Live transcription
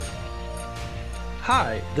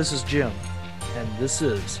Hi, this is Jim, and this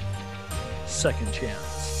is Second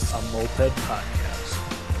Chance, a moped podcast.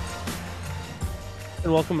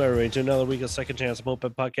 And welcome everybody to another week of Second Chance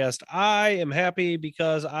Moped Podcast. I am happy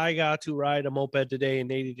because I got to ride a moped today in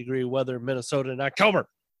 80-degree weather in Minnesota in October.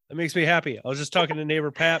 That makes me happy. I was just talking to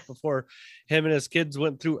neighbor Pat before him and his kids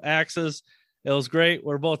went through Axis. It was great.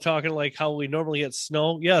 We're both talking like how we normally get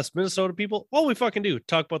snow. Yes, Minnesota people, all we fucking do,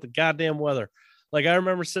 talk about the goddamn weather. Like I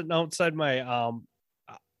remember sitting outside my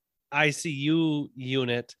ICU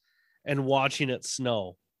unit and watching it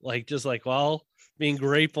snow. Like just like, well, being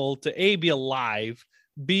grateful to A, be alive,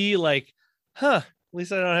 B, like, at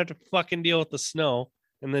least I don't have to fucking deal with the snow.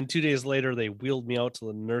 And then 2 days later, they wheeled me out to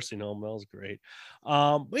the nursing home. That was great.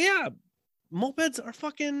 But yeah, mopeds are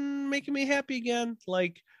fucking making me happy again.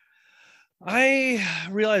 Like, I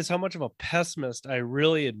realized how much of a pessimist I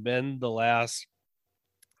really had been the last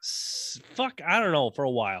I don't know, for a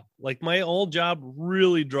while. Like my old job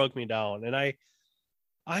really drug me down, and I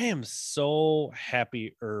am so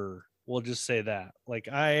happier. We'll just say that. Like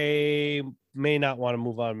I may not want to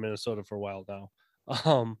move on to Minnesota for a while now.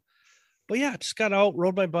 But yeah, just got out,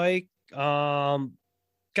 rode my bike, got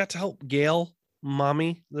to help Gail,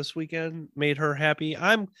 mommy, this weekend, made her happy.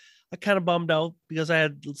 I kind of bummed out because I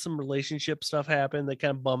had some relationship stuff happen that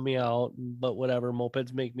kind of bummed me out, but whatever,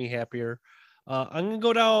 mopeds make me happier. I'm gonna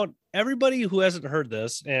go down everybody who hasn't heard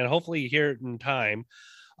this, and hopefully you hear it in time.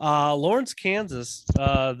 Lawrence, Kansas,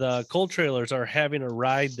 the Cold Trailers are having a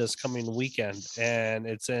ride this coming weekend, and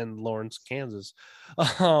it's in Lawrence, Kansas.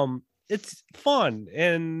 It's fun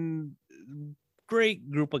and great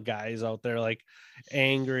group of guys out there, like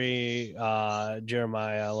Angry,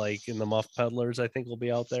 Jeremiah, like in the Muff Peddlers, I think will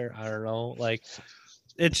be out there. I don't know. Like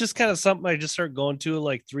it's just kind of something I just started going to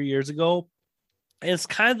like 3 years ago. And it's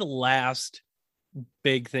kind of the last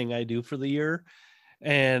big thing I do for the year.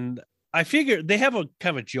 And I figure they have a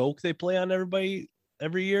kind of a joke they play on everybody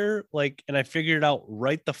every year. Like, and I figured it out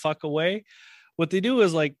right the fuck away. What they do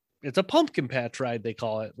is like, it's a pumpkin patch ride, they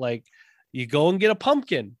call it. Like, you go and get a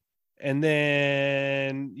pumpkin, and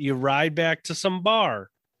then you ride back to some bar,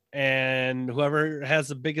 and whoever has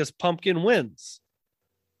the biggest pumpkin wins.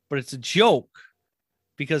 But it's a joke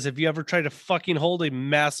because if you ever try to fucking hold a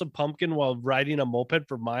massive pumpkin while riding a moped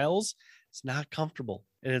for miles, it's not comfortable,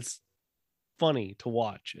 and it's funny to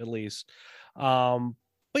watch at least. But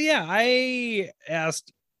yeah, I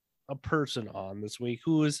asked a person on this week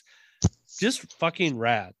who is just fucking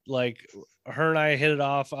rad. Like her and I hit it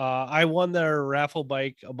off. I won their raffle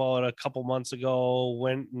bike about a couple months ago.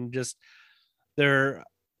 Went and just there.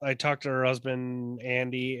 I talked to her husband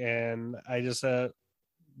Andy, and I just said,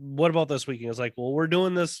 "What about this weekend?" It's like, "Well, we're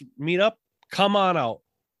doing this meetup. Come on out."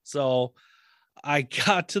 So I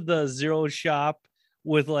got to the Zero shop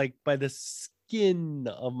with like by the skin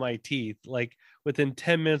of my teeth, like within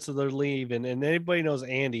 10 minutes of their leave. And anybody knows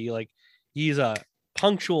Andy, like he's a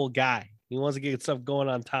punctual guy. He wants to get stuff going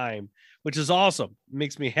on time, which is awesome. It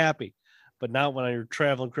makes me happy. But not when you're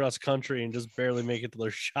traveling cross country and just barely make it to their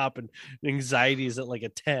shop and anxiety is at like a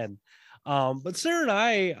 10. But Sarah and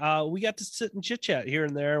I, we got to sit and chit chat here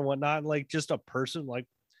and there and whatnot, like just a person. Like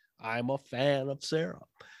I'm a fan of Sarah.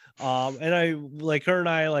 And I like her and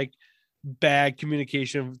I like bad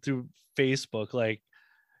communication through Facebook. Like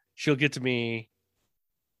she'll get to me,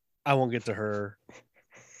 I won't get to her.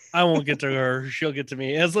 I won't get to her. She'll get to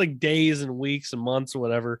me. It's like days and weeks and months or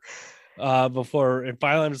whatever. Before and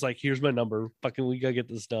finally I'm just like, here's my number. Fucking we gotta get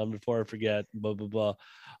this done before I forget. Blah blah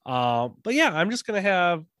blah. But yeah, I'm just gonna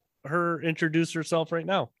have her introduce herself right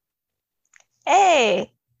now.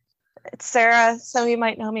 Hey, it's Sarah. Some of you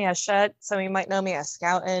might know me as Shet. Some of you might know me as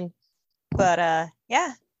Scoutin'. But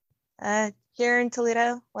here in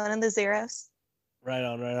Toledo, one of the zeros. Right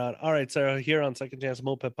on, right on. All right, Sarah, here on Second Chance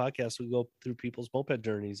Moped Podcast, we go through people's moped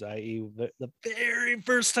journeys, i.e., the very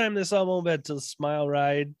first time they saw a moped to the smile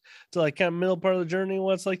ride to like kind of middle part of the journey,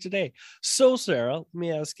 what's like today. So, Sarah, let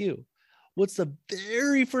me ask you, what's the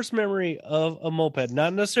very first memory of a moped?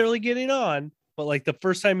 Not necessarily getting on, but like the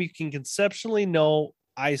first time you can conceptually know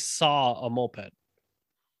I saw a moped.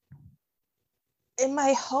 In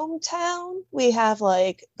my hometown, we have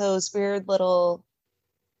like those weird little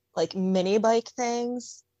like mini bike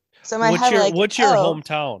things. So what's your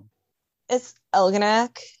hometown? It's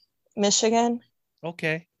Elginak, Michigan.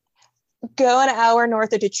 Okay. Go an hour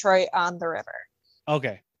north of Detroit on the river.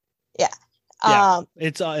 Okay. Yeah.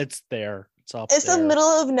 It's there. It's up It's there. the middle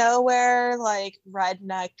of nowhere, like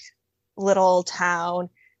redneck little town.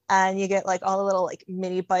 And you get like all the little like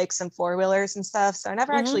mini bikes and four-wheelers and stuff. So I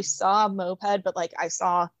never actually saw a moped, but like I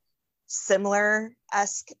saw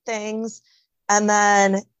similar-esque things. And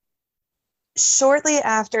then shortly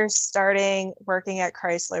after starting working at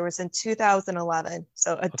Chrysler was in 2011,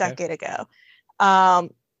 so a decade ago.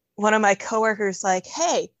 One of my coworkers like,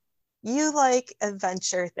 hey, you like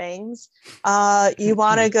adventure things. You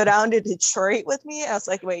want to go down to Detroit with me? I was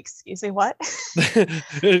like, wait, excuse me, what?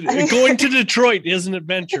 Going to Detroit is an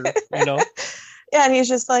adventure, you know? Yeah, and he's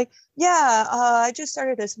just like, yeah, I just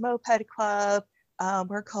started this moped club.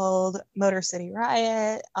 We're called Motor City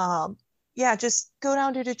Riot. Yeah, just go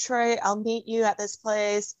down to Detroit. I'll meet you at this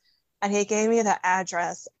place. And he gave me the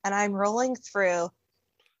address, and I'm rolling through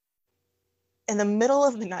in the middle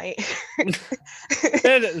of the night.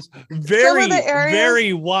 That is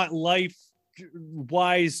very what life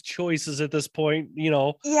wise choices at this point, you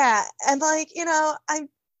know. Yeah, and like, you know, I'm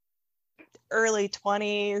early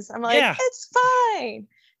 20s. I'm like, yeah, it's fine.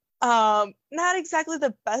 Not exactly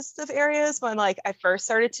the best of areas. When like I first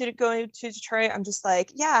started to go to Detroit, I'm just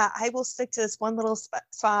like, yeah, I will stick to this one little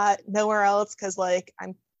spot, nowhere else, because like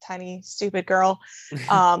I'm tiny, stupid girl.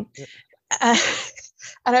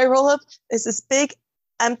 And I roll up, there's this big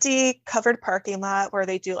empty covered parking lot where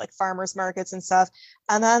they do like farmers markets and stuff.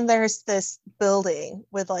 And then there's this building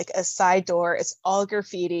with like a side door. It's all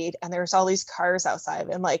graffitied and there's all these cars outside.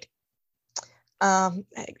 And like, I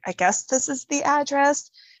guess this is the address.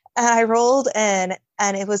 And I rolled in,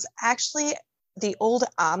 and it was actually the old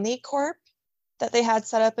Omnicorp that they had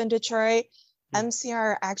set up in Detroit.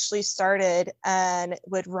 MCR actually started and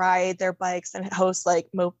would ride their bikes and host like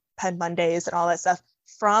Moped Mondays and all that stuff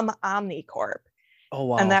from Omnicorp. Oh,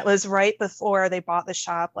 wow. And that was right before they bought the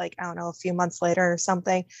shop, like, I don't know, a few months later or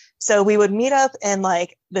something. So we would meet up in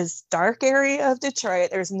like this dark area of Detroit.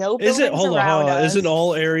 There's no buildings around us. Isn't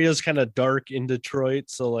all areas kind of dark in Detroit?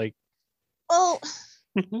 So like, well,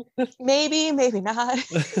 maybe not.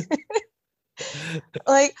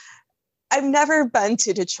 Like, I've never been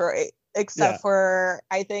to Detroit except for,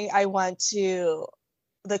 I think I went to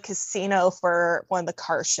the casino for one of the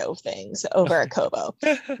car show things over at Kobo.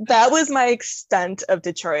 That was my extent of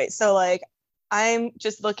Detroit. So like, I'm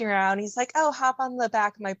just looking around. He's like, oh, hop on the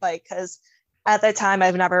back of my bike. Cause at that time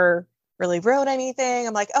I've never really rode anything.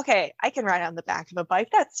 I'm like, okay, I can ride on the back of a bike.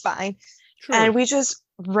 That's fine. True. And we just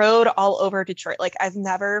rode all over Detroit. Like, I've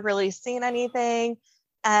never really seen anything.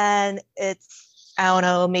 And it's, I don't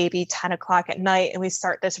know, maybe 10 o'clock at night. And we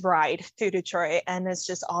start this ride through Detroit, and it's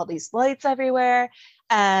just all these lights everywhere.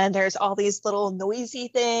 And there's all these little noisy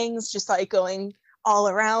things just like going all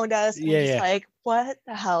around us. And like, what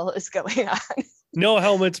the hell is going on? No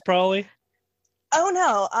helmets, probably. Oh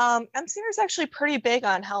no. MCR is actually pretty big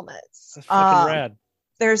on helmets. That's fucking rad.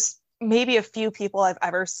 There's maybe a few people I've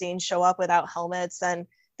ever seen show up without helmets, and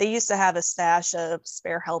they used to have a stash of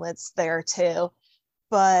spare helmets there too.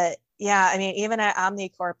 But yeah, I mean, even at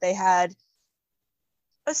Omnicorp, they had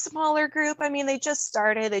a smaller group. I mean, they just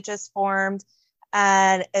started, they just formed,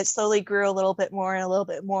 and it slowly grew a little bit more and a little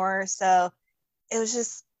bit more. So it was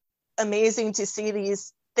just amazing to see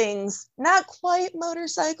these things, not quite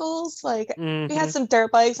motorcycles. Like, we had some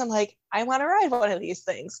dirt bikes. I'm like, I want to ride one of these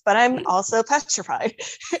things, but I'm also petrified.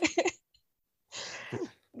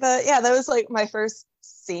 But yeah, that was like my first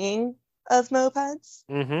seeing of mopeds.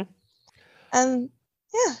 And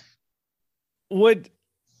yeah.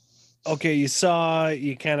 Okay,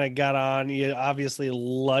 you kind of got on, you obviously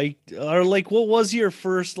liked, or like, what was your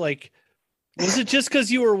first, like, was it just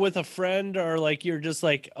because you were with a friend, or like you're just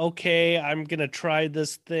like, okay, I'm gonna try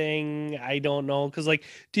this thing? I don't know, because like,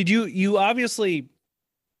 did you obviously,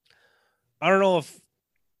 I don't know if,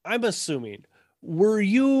 I'm assuming, were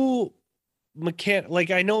you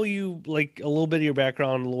like, I know you, like, a little bit of your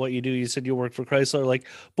background, what you do, you said you work for Chrysler, like,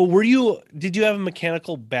 but did you have a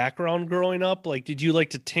mechanical background growing up? Like, did you like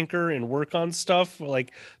to tinker and work on stuff?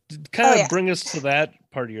 Like, bring us to that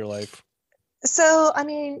part of your life. So, I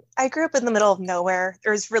mean, I grew up in the middle of nowhere.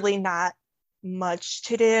 There's really not much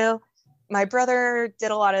to do. My brother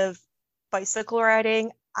did a lot of bicycle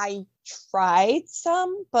riding. I tried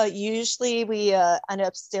some, but usually we ended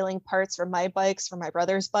up stealing parts from my bikes from my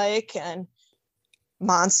brother's bike and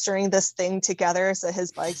monstering this thing together so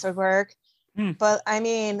his bikes would work. But I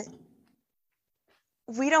mean,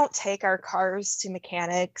 we don't take our cars to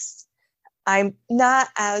mechanics. I'm not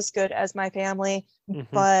as good as my family,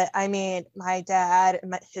 but I mean, my dad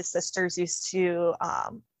and his sisters used to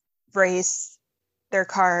race their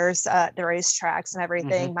cars at the racetracks and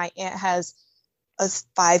everything. My aunt has a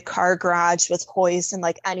 5-car garage with hoists and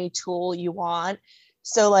like any tool you want.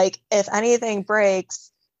 So like, if anything breaks,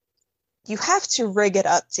 you have to rig it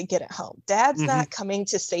up to get it home. Dad's not coming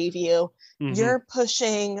to save you. You're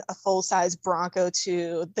pushing a full-size Bronco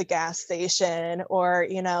to the gas station, or,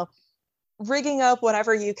 you know, rigging up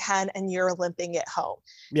whatever you can, and you're limping it home.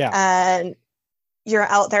 Yeah. And you're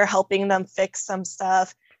out there helping them fix some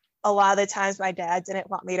stuff. A lot of the times my dad didn't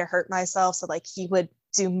want me to hurt myself, so like he would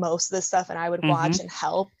do most of the stuff and I would watch and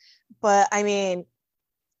help. But I mean,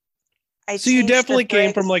 so you definitely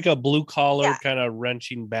came from brakes. like a blue collar kind of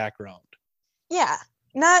wrenching background. Yeah,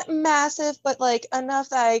 not massive, but like enough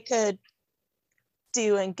that I could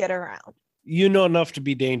do and get around. You know enough to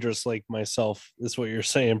be dangerous, like myself, is what you're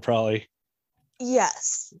saying, probably.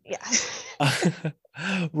 Yes. Yeah.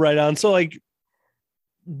 Right on. So like,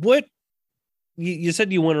 what you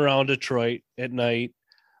said you went around Detroit at night,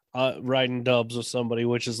 riding dubs with somebody,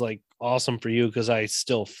 which is like awesome for you, because I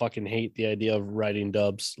still fucking hate the idea of riding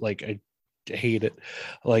dubs. Like I hate it.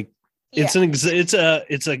 Like it's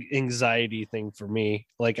an anxiety thing for me.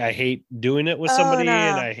 Like I hate doing it with somebody,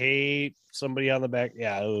 and I hate somebody on the back.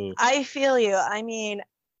 Yeah. Ooh. I feel you. I mean,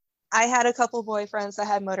 I had a couple boyfriends that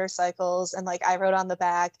had motorcycles, and like I rode on the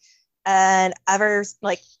back, and ever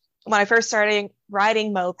like when I first started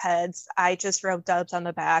riding mopeds, I just rode dubs on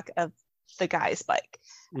the back of the guy's bike.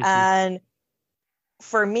 Mm-hmm. And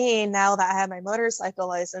for me, now that I have my motorcycle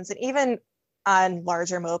license, and even on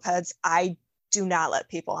larger mopeds, I do not let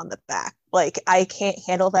people on the back. Like I can't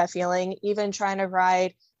handle that feeling. Even trying to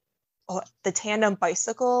ride the tandem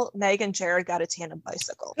bicycle, Meg and Jared got a tandem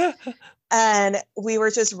bicycle. And we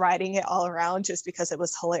were just riding it all around just because it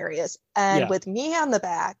was hilarious. And with me on the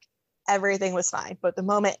back, everything was fine. But the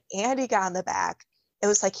moment Andy got on the back, it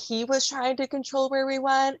was like he was trying to control where we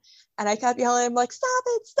went. And I kept yelling, I'm like, stop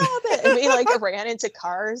it. And we like ran into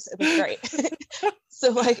cars. It was great. So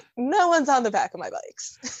like no one's on the back of my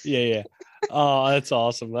bikes. Yeah. Oh, that's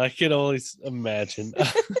awesome. I can only imagine.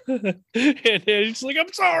 And it's like,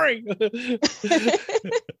 I'm sorry.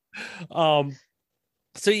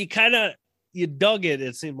 So you dug it.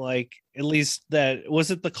 It seemed like, at least that, was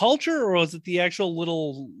it the culture or was it the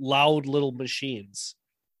actual loud little machines?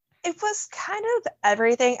 It was kind of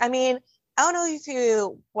everything. I mean, I don't know if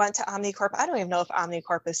you went to Omnicorp. I don't even know if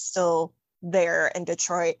Omnicorp is still there in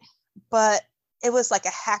Detroit, but it was like a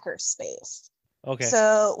hacker space. Okay.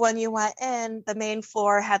 So when you went in, the main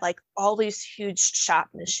floor had like all these huge shop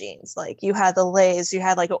machines. Like you had the lathes, you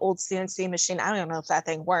had like an old CNC machine. I don't even know if that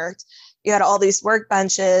thing worked. You had all these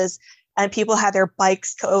workbenches, and people had their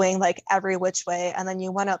bikes going like every which way. And then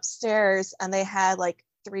you went upstairs and they had like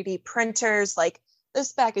 3D printers, like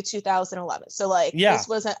this back in 2011. So like this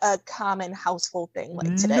wasn't a common household thing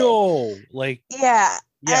like today. No, like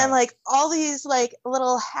and like all these like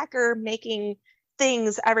little hacker making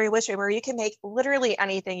things every which way where you can make literally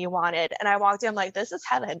anything you wanted. And I walked in, I'm like, this is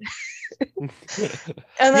heaven. And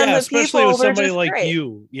then the especially people with somebody were like great.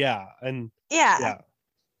 you. Yeah. And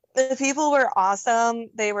the people were awesome.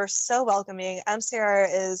 They were so welcoming. MCR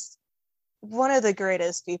is one of the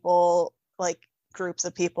greatest people, like groups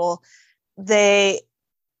of people. They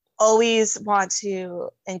always want to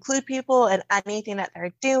include people in anything that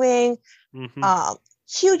they're doing. Mm-hmm.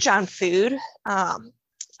 Huge on food.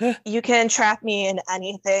 You can trap me in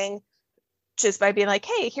anything just by being like,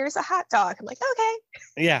 hey, here's a hot dog. I'm like, okay.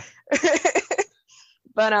 Yeah.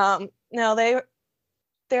 But no,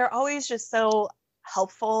 they're always just so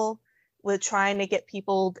helpful with trying to get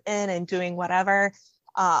people in and doing whatever.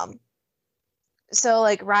 So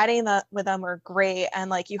like riding with them were great. And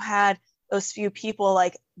like you had those few people,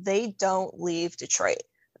 like they don't leave Detroit.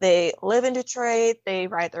 They live in Detroit. They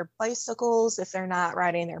ride their bicycles if they're not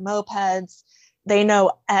riding their mopeds. They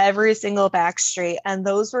know every single back street. And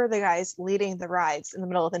those were the guys leading the rides in the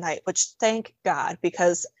middle of the night, which thank God,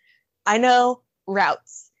 because I know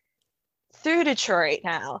routes through Detroit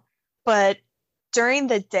now, but during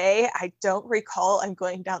the day, I don't recall I'm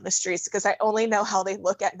going down the streets because I only know how they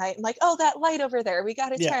look at night. I'm like, oh, that light over there, we got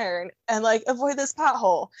to turn and like avoid this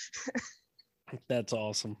pothole. That's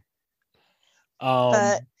awesome.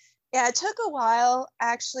 But yeah, it took a while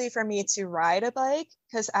actually for me to ride a bike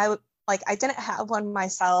because I didn't have one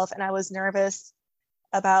myself and I was nervous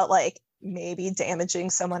about like maybe damaging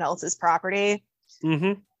someone else's property.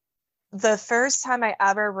 Mm-hmm. The first time I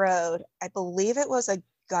ever rode, I believe it was a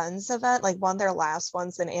guns event, like one of their last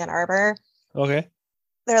ones in Ann Arbor. Okay.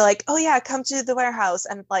 They're like, oh yeah, come to the warehouse.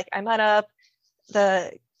 And like I met up,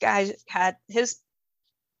 the guy had his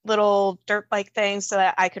little dirt bike thing so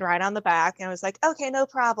that I could ride on the back. And I was like, okay, no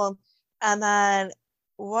problem. And then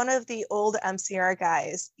one of the old MCR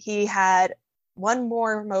guys, he had one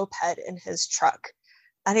more moped in his truck.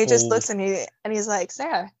 And he just looks at me and he's like,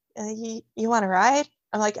 Sarah, you want to ride?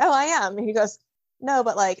 I'm like, oh, I am. And he goes, no,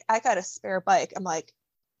 but like, I got a spare bike. I'm like,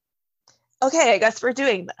 okay, I guess we're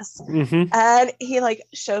doing this. Mm-hmm. And he like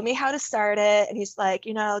showed me how to start it. And he's like,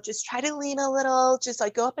 just try to lean a little, just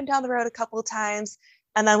like go up and down the road a couple of times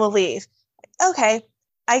and then we'll leave. Okay.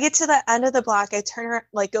 I get to the end of the block, I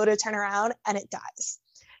go to turn around, and it dies.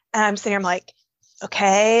 And I'm sitting here, I'm like,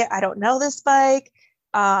 okay, I don't know this bike.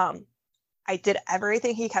 I did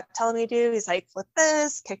everything he kept telling me to do. He's like, flip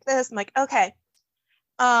this, kick this. I'm like, okay.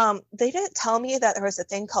 They didn't tell me that there was a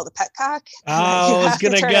thing called a petcock. I was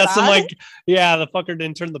gonna guess. I'm like, yeah, the fucker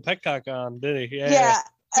didn't turn the petcock on, did he? Yeah.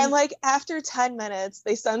 And like after 10 minutes,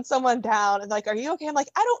 they send someone down and like, are you okay? I'm like,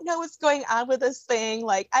 I don't know what's going on with this thing.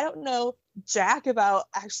 Like, I don't know jack about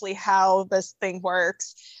actually how this thing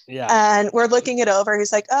works. Yeah. And we're looking it over.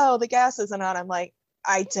 He's like, oh, the gas isn't on. I'm like,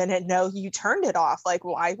 I didn't know you turned it off. Like,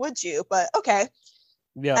 why would you? But okay.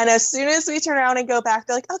 Yeah. And as soon as we turn around and go back,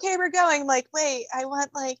 they're like, okay, we're going. I'm like, wait, I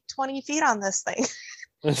went like 20 feet on this thing.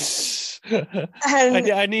 And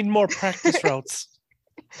I need more practice routes.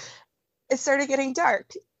 It started getting dark.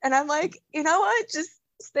 And I'm like, you know what? Just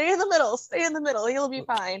stay in the middle. Stay in the middle. You'll be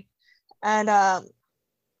fine. And I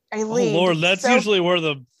leaned. Oh, Lord, that's usually where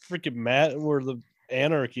the freaking where the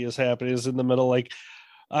anarchy is happening, is in the middle. Like,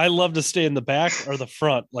 I love to stay in the back or the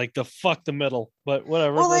front. Like, fuck the middle. But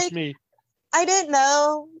whatever, well, that's me. I didn't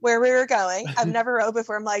know where we were going. I've never rode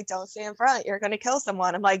before. I'm like, don't stay in front. You're going to kill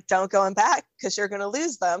someone. I'm like, don't go in back because you're going to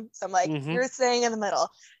lose them. So I'm like, you're staying in the middle.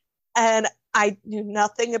 And I knew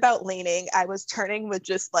nothing about leaning. I was turning with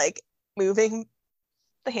just like moving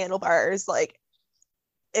the handlebars. Like,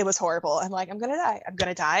 it was horrible. I'm like, I'm going to die. I'm going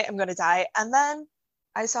to die. I'm going to die. And then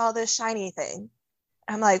I saw this shiny thing.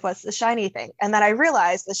 I'm like, what's the shiny thing? And then I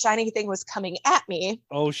realized the shiny thing was coming at me.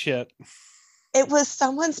 Oh, shit. It was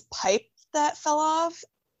someone's pipe that fell off,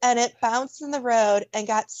 and it bounced in the road and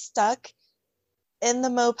got stuck in the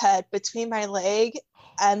moped between my leg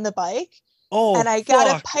and the bike. Oh, and I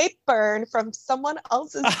got a pipe burn from someone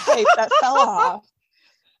else's pipe that fell off.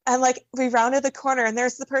 And like, we rounded the corner and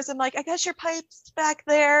there's the person like, I guess your pipe's back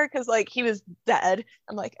there. Cause like he was dead.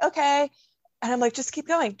 I'm like, okay. And I'm like, just keep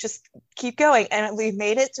going. Just keep going. And we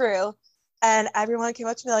made it through. And everyone came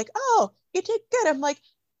up to me like, oh, you did good. I'm like,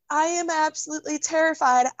 I am absolutely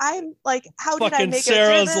terrified. I'm like, how did I make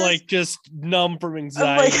Sarah's it through this? like just numb from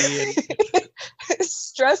anxiety. Like,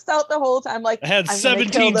 stressed out the whole time. Like, I had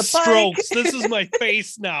 17 strokes. This is my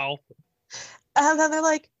face now. And then they're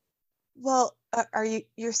like, well,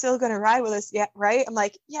 you're still going to ride with us yet, right? I'm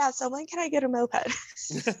like, yeah. So when can I get a moped?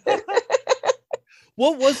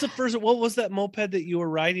 What was that moped that you were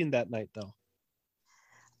riding that night though?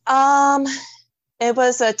 It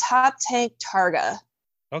was a Top Tank Targa.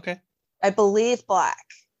 Okay. I believe black.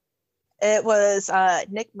 It was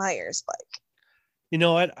Nick Meyer's bike. You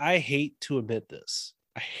know what? I hate to admit this.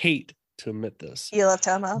 You love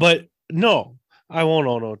Tomo? But no, I won't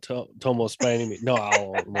own no Tomos by any means. No,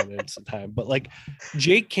 I'll own one at some time. But like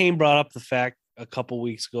Jake Kane brought up the fact a couple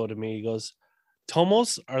weeks ago to me. He goes,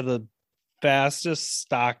 Tomos are the fastest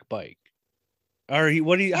stock bike. Or how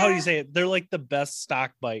do you say it? They're like the best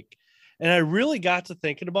stock bike. And I really got to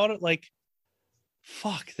thinking about it. Like,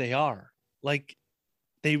 fuck, they are. Like,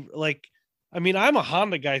 I mean, I'm a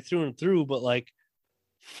Honda guy through and through, but like,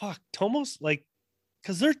 fuck, Tomos, like,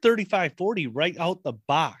 because they're 35-40 right out the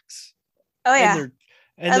box. Oh yeah.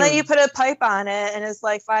 And then you put a pipe on it and it's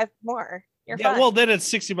like 5 more. You're fine. Well, then it's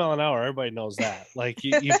 60 mile an hour. Everybody knows that. Like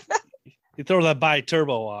you throw that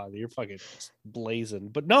bi-turbo on, you're fucking blazing.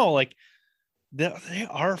 But no, like they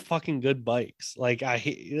are fucking good bikes. Like I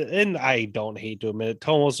don't hate to admit it,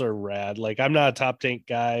 Tomos are rad. Like I'm not a Top Tank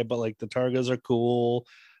guy, but like the Targas are cool.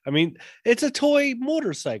 I mean, it's a toy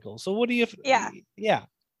motorcycle. So what do you? Yeah.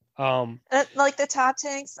 Like the Top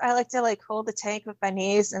Tanks, I like to like hold the tank with my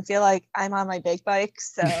knees and feel like I'm on my big bike.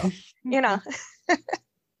 So you know.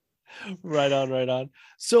 Right on.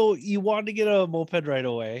 So you wanted to get a moped right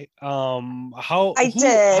away. How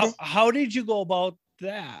did you go about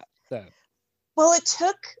that then? Well, it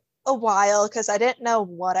took a while because I didn't know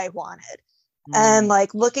what I wanted. And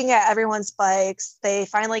like looking at everyone's bikes, they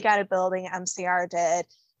finally got a building, MCR did.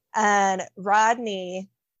 And Rodney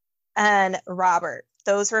and Robert,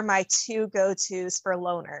 those were my 2 go-tos for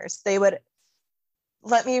loaners. They would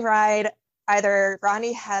let me ride either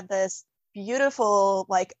Rodney had this beautiful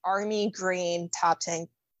like army green Top Tank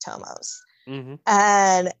Tomos.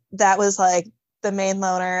 And that was like the main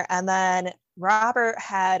loaner. And then Robert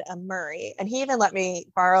had a Murray, and he even let me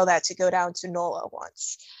borrow that to go down to NOLA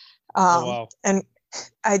once. Wow. And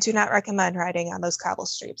I do not recommend riding on those cobble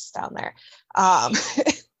streets down there. I'm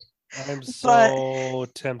so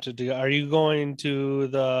tempted to. Are you going to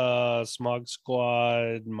the Smog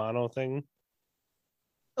Squad mono thing?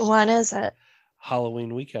 When is it?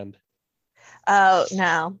 Halloween weekend. Oh,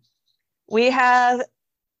 no. We have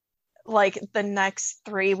like the next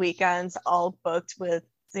 3 weekends all booked with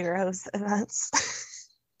Zero's events.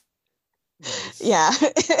 Nice. Yeah.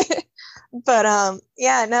 But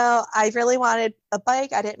yeah, no, I really wanted a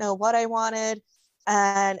bike. I didn't know what I wanted.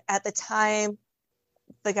 And at the time,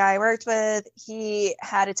 the guy I worked with, he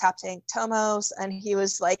had a top tank Tomos, and he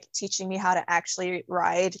was like teaching me how to actually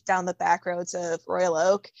ride down the back roads of Royal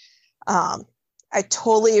Oak. I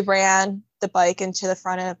totally ran the bike into the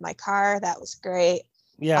front of my car. That was great.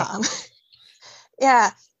 Yeah.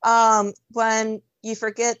 Yeah. When you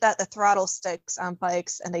forget that the throttle sticks on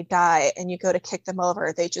bikes and they die and you go to kick them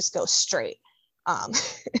over, they just go straight.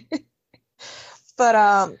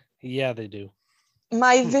 But Yeah, they do.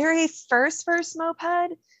 my very first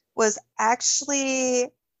moped was actually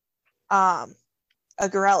a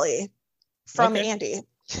Gorelli from Okay. Andy.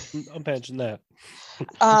 Imagine that.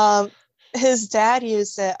 His dad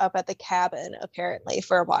used it up at the cabin apparently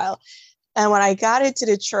for a while. And when I got into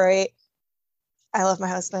Detroit, I love my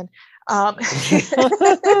husband.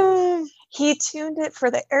 He tuned it for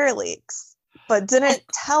the air leaks, but didn't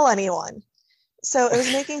tell anyone. So it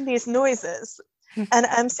was making these noises. And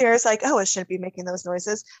MCR is like, oh, it shouldn't be making those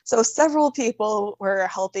noises. So several people were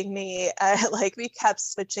helping me. Like we kept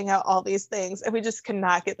switching out all these things, and we just could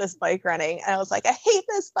not get this bike running. And I was like, I hate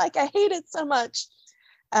this bike. I hate it so much.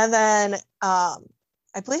 And then I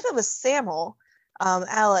believe it was Samuel,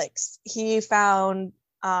 Alex. He found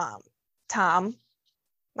Tom,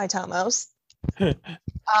 my Tomos. I'm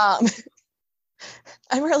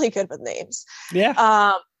really good with names.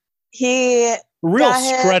 Yeah. He Real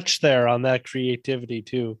stretch there on that creativity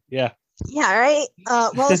too. Yeah. Yeah, right.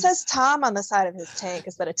 Well, it says Tom on the side of his tank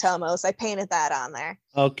instead of Tomos. I painted that on there.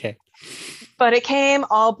 Okay. But it came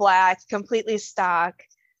all black, completely stock.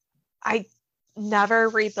 I never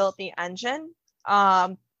rebuilt the engine.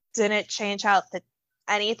 Didn't change out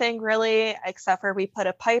anything really, except for we put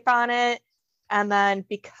a pipe on it. And then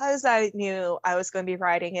because I knew I was going to be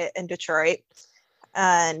riding it in Detroit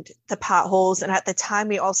and the potholes, and at the time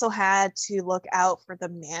we also had to look out for the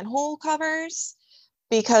manhole covers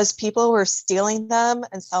because people were stealing them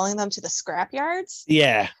and selling them to the scrap yards.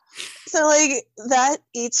 Yeah. So like that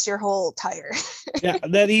eats your whole tire. Yeah,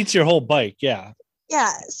 that eats your whole bike. Yeah.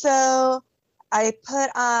 Yeah. So I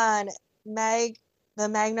put on the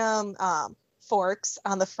Magnum forks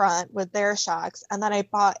on the front with their shocks, and then I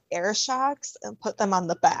bought air shocks and put them on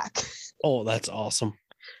the back. Oh, that's awesome.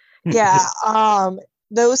 Yeah.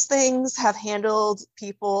 Those things have handled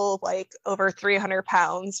people like over 300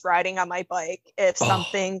 pounds riding on my bike. If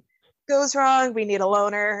something goes wrong, we need a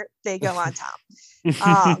loaner, they go on top.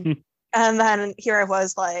 And then here I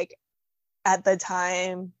was like at the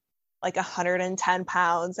time like 110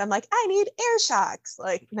 pounds. I'm like, I need air shocks.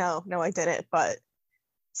 Like no I didn't, but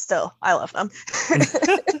still I love them.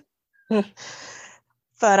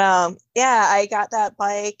 But yeah, I got that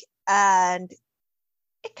bike and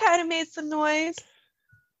it kind of made some noise.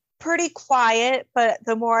 Pretty quiet, but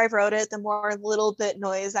the more I rode it, the more little bit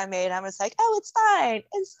noise I made. I was like, oh, it's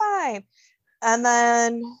fine. And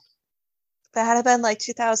then that had been like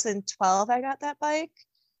 2012 I got that bike.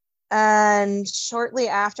 And shortly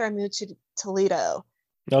after I moved to Toledo,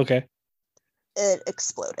 okay, it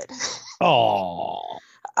exploded. Oh.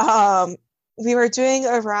 We were doing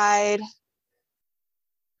a ride.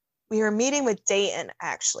 We were meeting with Dayton,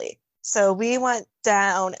 actually. So we went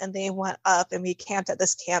down and they went up and we camped at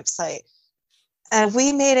this campsite. And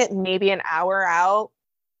we made it maybe an hour out.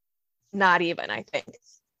 Not even, I think.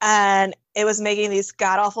 And it was making these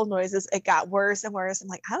god-awful noises. It got worse and worse. I'm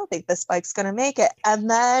like, I don't think this bike's going to make it. And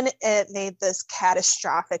then it made this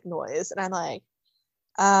catastrophic noise. And I'm like,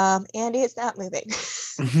 Andy, it's not moving.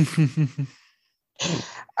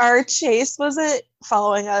 Our chase wasn't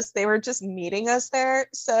following us. They were just meeting us there.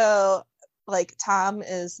 So like Tom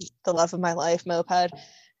is the love of my life moped.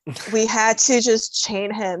 We had to just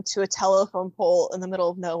chain him to a telephone pole in the middle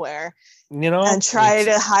of nowhere, and try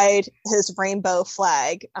to hide his rainbow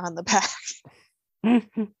flag on the back. And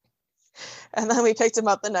then we picked him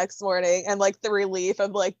up the next morning, and like the relief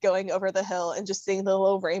of like going over the hill and just seeing the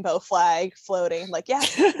little rainbow flag floating, like, yeah,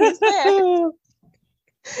 he's there.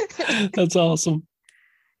 That's awesome.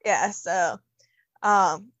 Yeah. So,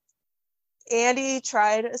 Andy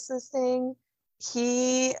tried assisting.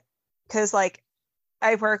 Because like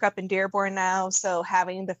I work up in Dearborn now, so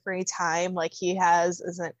having the free time like he has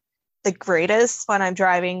isn't the greatest when I'm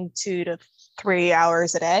driving 2 to 3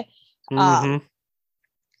 hours a day.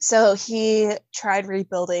 So he tried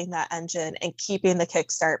rebuilding that engine and keeping the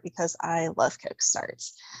kickstart because I love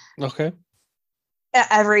kickstarts. Okay.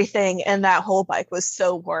 Everything in that whole bike was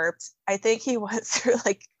so warped. I think he went through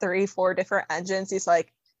like 3-4 different engines. He's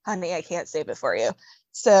like, honey, I can't save it for you.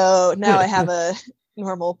 So now I have a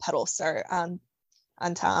normal pedal start on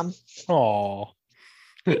Tom. Oh,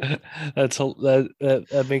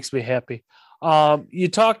 That makes me happy. You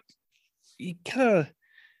talked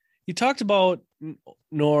about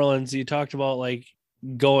New Orleans. You talked about like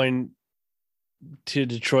going to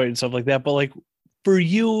Detroit and stuff like that. But like for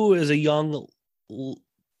you as a young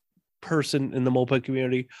person in the moped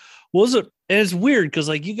community, was it? And it's weird because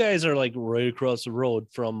like you guys are like right across the road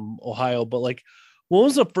from Ohio, but like, when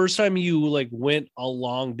was the first time you like went a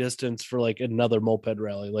long distance for like another moped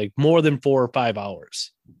rally, like more than 4 or 5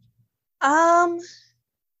 hours? I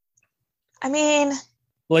mean,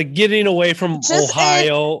 like getting away from just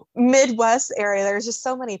Ohio. Midwest area, there's just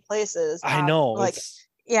so many places. I know. Like,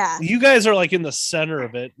 yeah. You guys are like in the center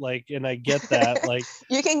of it. Like, and I get that. Like,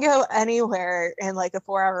 you can go anywhere in like a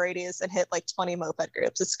 4-hour radius and hit like 20 moped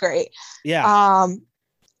groups. It's great. Yeah.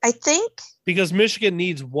 I think because Michigan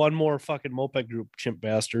needs one more fucking moped group, chimp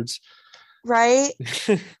bastards. Right.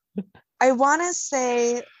 I want to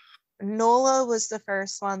say NOLA was the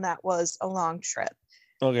first one that was a long trip.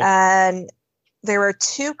 Okay. And there were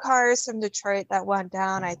 2 cars from Detroit that went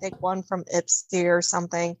down. I think one from Ypsi or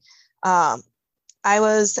something. I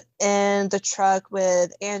was in the truck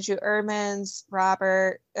with Andrew Ermans,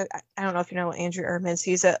 Robert. I don't know if you know Andrew Ermans.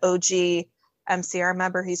 He's an OG MCR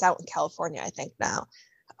member. He's out in California, I think now.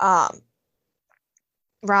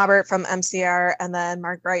 Robert from MCR, and then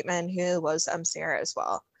Mark Brightman, who was MCR as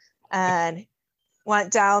well. And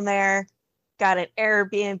went down there, got an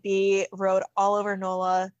Airbnb, rode all over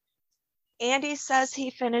NOLA. Andy says he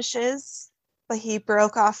finishes, but he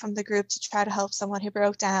broke off from the group to try to help someone who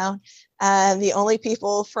broke down. And the only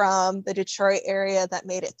people from the Detroit area that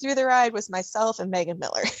made it through the ride was myself and Megan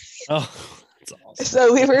Miller. Oh, that's awesome.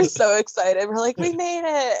 So we were so excited. We're like, we made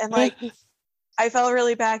it. And like, I felt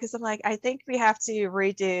really bad because I'm like, I think we have to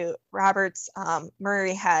redo Robert's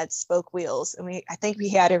Murray had spoke wheels, and I think we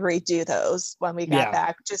had to redo those when we got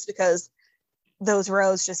back, just because those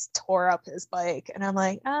rows just tore up his bike. And I'm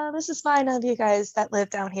like, oh, this is fine. None of you guys that live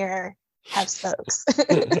down here have spokes.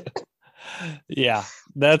 Yeah,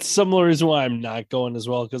 that's some of the reason why I'm not going as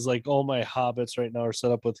well, because like all my Hobbits right now are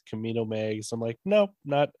set up with Camino mags. I'm like, no,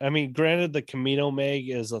 not. I mean, granted, the Camino mag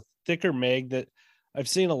is a thicker mag that I've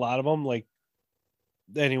seen a lot of them. Like,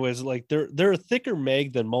 anyways, like they're a thicker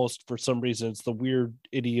mag than most for some reason. It's the weird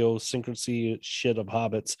idiosyncrasy shit of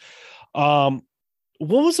Hobbits. When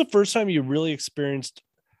was the first time you really experienced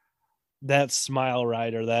that smile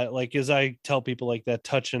ride, or that, like, as I tell people, like that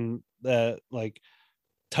touching that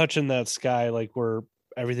sky, like where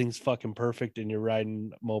everything's fucking perfect and you're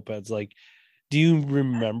riding mopeds? Like, do you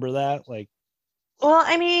remember that? Like, well,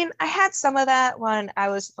 I mean, I had some of that when I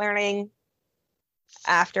was learning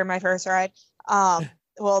after my first ride.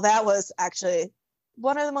 Well, that was actually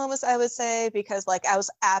one of the moments, I would say, because like I was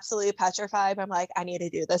absolutely petrified. I'm like, I need to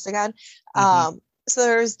do this again. So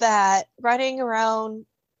there's that riding around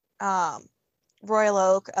Royal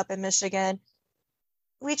Oak up in Michigan.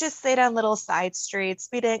 We just stayed on little side streets.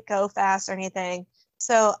 We didn't go fast or anything.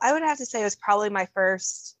 So I would have to say it was probably my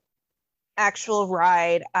first actual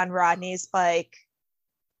ride on Rodney's bike,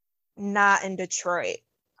 not in Detroit.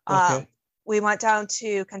 Okay. We went down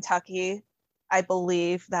to Kentucky. I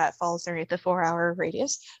believe that falls underneath the 4-hour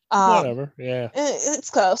radius. Whatever. Yeah.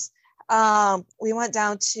 It's close. We went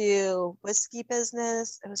down to Whiskey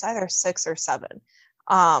Business. It was either 6 or 7.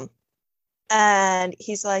 And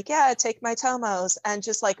he's like, yeah, take my Tomos, and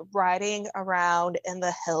just like riding around in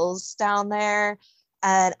the hills down there,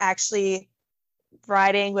 and actually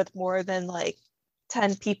riding with more than like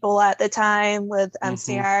 10 people at the time with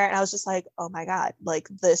MCR. And I was just like, oh my God, like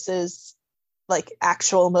this is like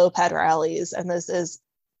actual moped rallies, and this is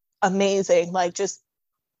amazing. Like just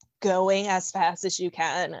going as fast as you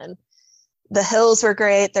can. And the hills were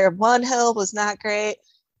great. Their one hill was not great.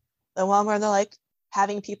 The one where they're like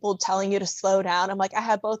having people telling you to slow down. I'm like, I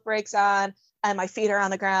have both brakes on and my feet are on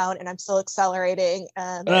the ground and I'm still accelerating,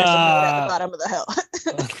 and there's a note at the bottom of the hill.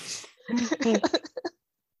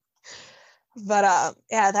 But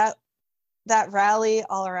yeah, that rally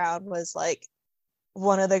all around was like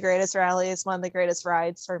one of the greatest rallies, one of the greatest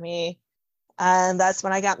rides for me. And that's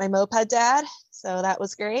when I got my moped dad. So that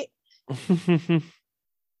was great.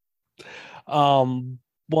 Want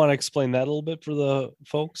to explain that a little bit for the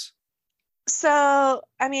folks? So,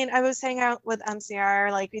 I mean, I was hanging out with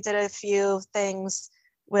MCR. Like, we did a few things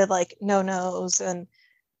with like no-nos and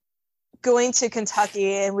going to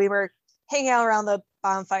Kentucky, and we were hanging out around the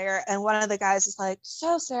bonfire. And one of the guys is like,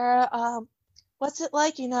 so Sarah, what's it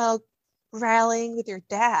like, rallying with your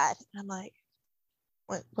dad? And I'm like,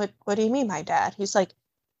 what do you mean, my dad? He's like,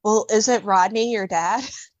 well, isn't Rodney your dad?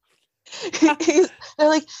 They're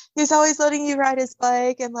like, he's always letting you ride his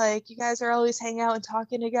bike, and like you guys are always hanging out and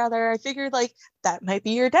talking together. I figured like that might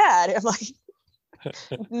be your dad. I'm like,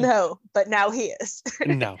 no, but now he is.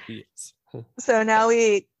 Now he is. So now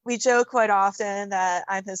we joke quite often that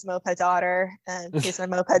I'm his moped daughter and he's my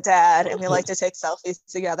moped dad, and we like to take selfies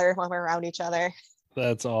together when we're around each other.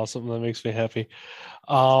 That's awesome. That makes me happy.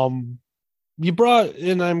 You brought,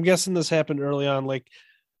 and I'm guessing this happened early on. Like,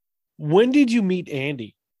 when did you meet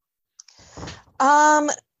Andy?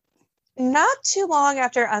 Not too long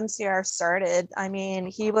after MCR started. I mean,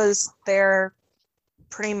 he was there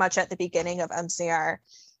pretty much at the beginning of MCR.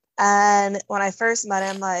 And when I first met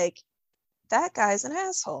him, like, that guy's an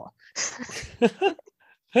asshole.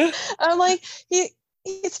 I'm like,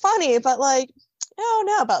 he's funny, but like, I don't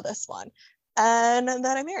know about this one. And then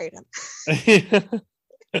I married him.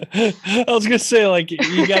 I was gonna say, like,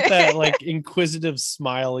 you got that like inquisitive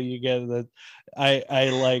smile you get that I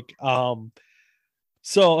like.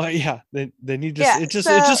 So yeah, then you just it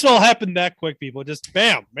just all happened that quick, people. Just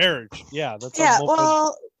bam, marriage. Yeah, that's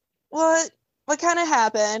well, what kind of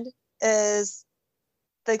happened is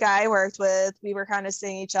the guy I worked with, we were kind of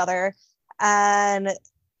seeing each other and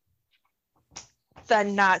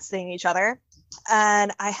then not seeing each other.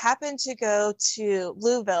 And I happened to go to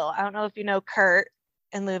Louisville. I don't know if you know Kurt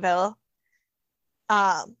in Louisville.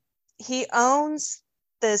 He owns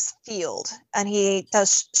this field and he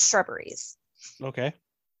does shrubberies. Okay.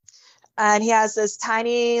 And he has this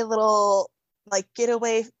tiny little like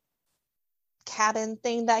getaway cabin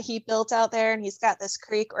thing that he built out there. And he's got this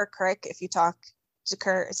creek or crick. If you talk to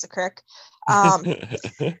Kurt, it's a crick.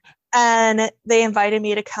 And they invited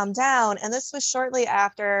me to come down. And this was shortly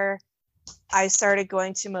after I started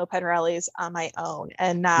going to moped rallies on my own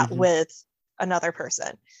and not with another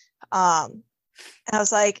person. And I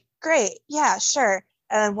was like, great. Yeah, sure.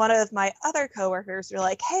 And one of my other coworkers were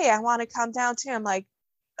like, hey, I want to come down too. I'm like,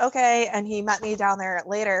 okay. And he met me down there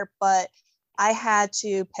later, but I had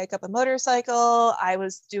to pick up a motorcycle. I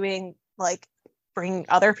was doing like bringing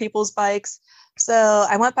other people's bikes. So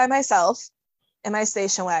I went by myself in my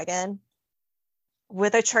station wagon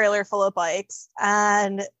with a trailer full of bikes,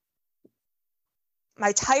 and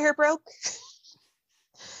my tire broke.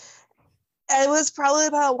 It was probably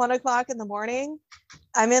about 1:00 in the morning.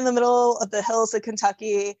 I'm in the middle of the hills of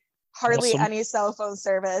Kentucky, hardly any cell phone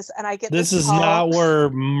service. And I get this is call. Not where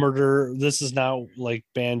murder, this is not like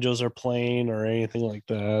banjos are playing or anything like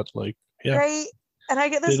that. Like, yeah. Right. And I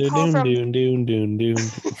get this call from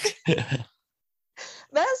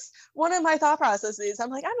that's one of my thought processes. I'm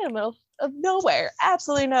like, I'm in the middle of nowhere,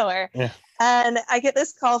 absolutely nowhere. Yeah. And I get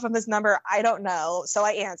this call from this number I don't know. So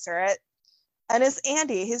I answer it. And it's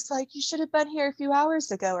Andy. He's like, you should have been here a few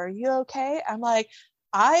hours ago. Are you okay? I'm like,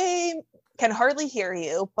 I can hardly hear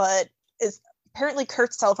you, but apparently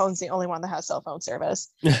Kurt's cell phone's the only one that has cell phone service.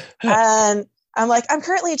 And I'm like, I'm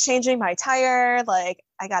currently changing my tire. Like,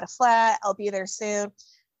 I got a flat. I'll be there soon.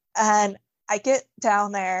 And I get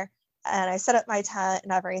down there and I set up my tent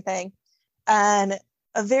and everything. And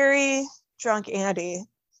a very drunk Andy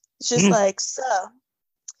is just like, so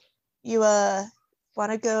you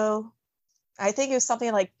want to go? I think it was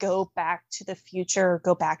something like go back to the future, or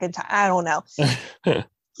go back in time. I don't know.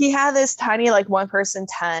 He had this tiny, like, one-person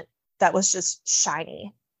tent that was just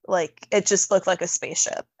shiny. Like, it just looked like a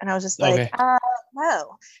spaceship. And I was just like,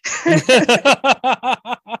 no.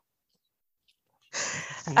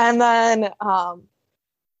 And then,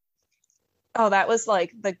 that was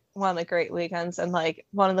like one of the great weekends and like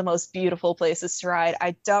one of the most beautiful places to ride.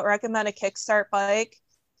 I don't recommend a kickstart bike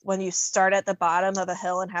when you start at the bottom of a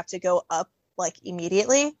hill and have to go up like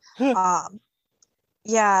immediately.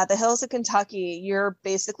 The hills of Kentucky, you're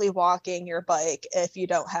basically walking your bike if you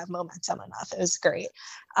don't have momentum enough. It was great.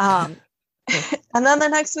 And then the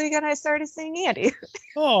next weekend I started seeing Andy.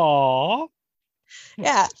 Aww.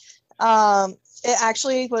 Yeah. It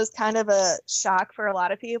actually was kind of a shock for a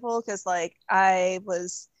lot of people because like I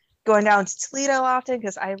was going down to Toledo often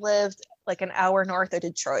because I lived like an hour north of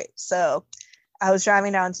Detroit. So I was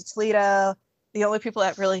driving down to Toledo. The only people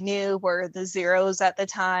that really knew were the Zeros at the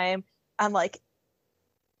time. I'm like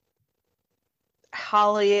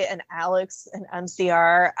Holly and Alex and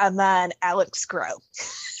MCR, and then Alex Grow.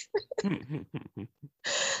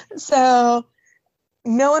 So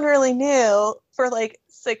no one really knew for like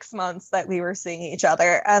 6 months that we were seeing each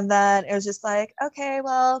other. And then it was just like, okay,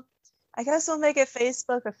 well, I guess we'll make it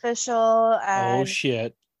Facebook official. And, oh,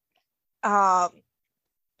 shit.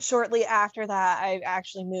 Shortly after that, I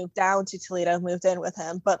actually moved down to Toledo, moved in with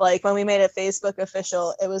him. But like when we made it Facebook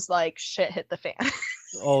official, it was like shit hit the fan.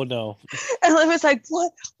 Oh no. And Liv was like,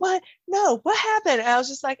 what? No, what happened? And I was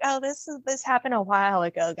just like, oh, this happened a while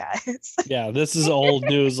ago, guys. Yeah, this is old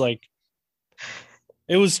news. Like,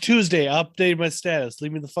 it was Tuesday. I updated my status.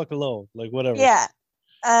 Leave me the fuck alone. Like, whatever. Yeah.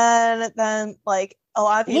 And then like a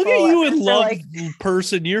lot of people Look at you in are love like,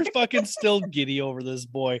 person. You're fucking still giddy over this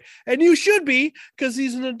boy. And you should be, because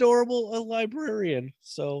he's an adorable librarian.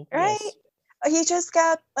 So right? yes. He just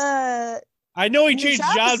got I know he new changed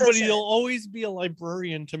job jobs, but position. he'll always be a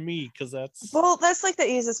librarian to me, because that's Well, that's like the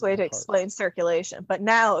easiest way to hard. explain circulation. But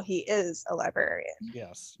now he is a librarian.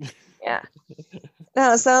 yes. Yeah.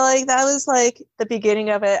 No, so like that was like the beginning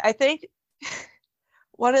of it. I think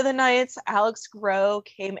one of the nights Alex Groh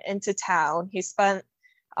came into town. He spent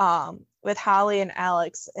with Holly and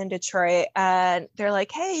Alex in Detroit, and they're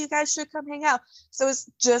like, hey, you guys should come hang out. So it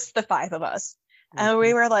was just the 5 of us. And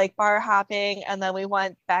we were like bar hopping, and then we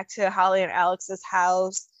went back to Holly and Alex's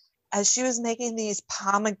house as she was making these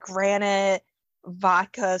pomegranate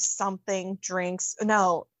vodka something drinks.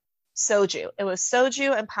 No, soju. It was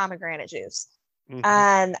soju and pomegranate juice.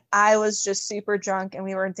 And I was just super drunk, and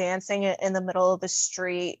we were dancing in the middle of the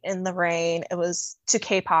street in the rain. It was to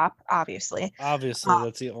K-pop, obviously. Obviously,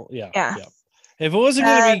 that's the only, Yeah. yeah. If it wasn't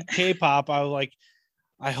going to be K-pop, I was like,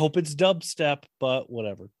 I hope it's dubstep, but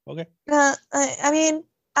whatever. Okay. I mean,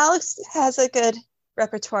 Alex has a good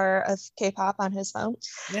repertoire of K-pop on his phone.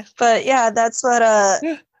 Yeah. But yeah, that's what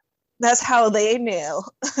that's how they knew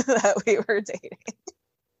that we were dating.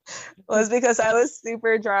 Was because I was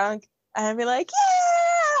super drunk and I'd be like,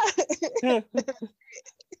 yeah.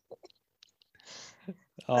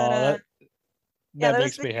 Oh, that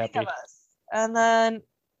makes me happy. And then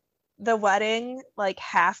the wedding, like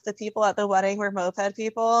half the people at the wedding were moped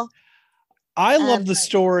people. I love the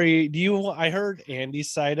story. I heard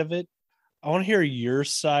Andy's side of it. I want to hear your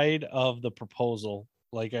side of the proposal.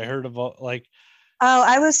 Like, I heard about like, oh,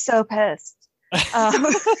 I was so pissed.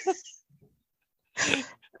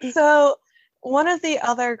 So one of the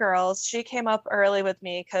other girls, she came up early with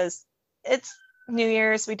me because it's New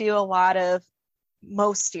Year's. We do a lot of,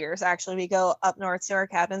 most years actually, we go up north to our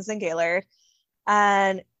cabins in Gaylord,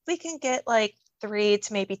 and we can get like 3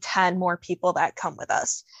 to maybe 10 more people that come with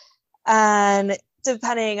us. And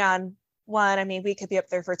depending on one, I mean, we could be up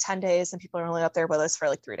there for 10 days and people are only up there with us for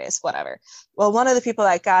like 3 days, whatever. Well, one of the people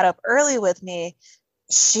that got up early with me,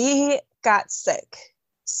 she got sick,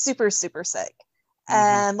 super, super sick.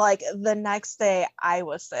 And like the next day I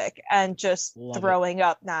was sick and just throwing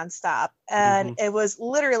up nonstop. And it was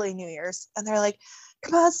literally New Year's. And they're like,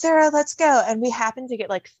 come on, Sarah, let's go. And we happened to get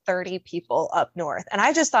like 30 people up north. And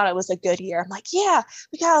I just thought it was a good year. I'm like, yeah,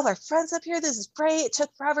 we got all our friends up here. This is great. It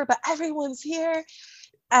took forever, but everyone's here.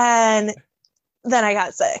 And then I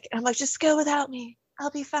got sick. And I'm like, just go without me.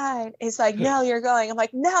 I'll be fine. He's like, no, you're going. I'm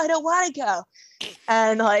like, no, I don't want to go.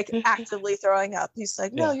 And like actively throwing up. He's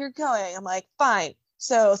like, no, you're going. I'm like, fine.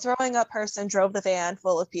 So throwing up person drove the van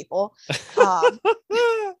full of people.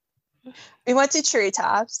 We went to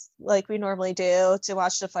Treetops like we normally do to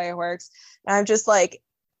watch the fireworks. And I'm just like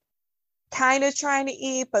kind of trying to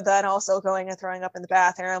eat, but then also going and throwing up in the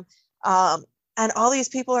bathroom. And all these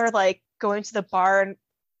people are like going to the bar and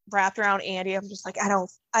wrapped around Andy. I'm just like, I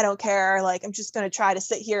don't care. Like, I'm just going to try to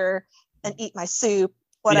sit here and eat my soup,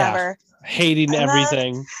 whatever. Yeah, hating and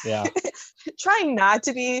everything. Yeah. Trying not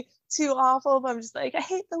to be too awful, but I'm just like, I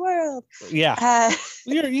hate the world. Yeah.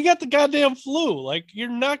 You got the goddamn flu. Like, you're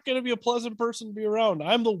not going to be a pleasant person to be around.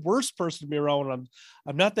 I'm the worst person to be around.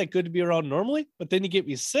 I'm not that good to be around normally, but then you get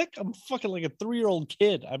me sick. I'm fucking like a 3-year-old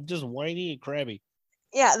kid. I'm just whiny and crabby.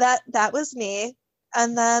 Yeah, that was me.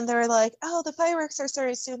 And then they were like, oh, the fireworks are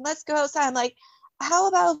starting soon. Let's go outside. I'm like, how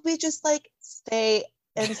about we just like stay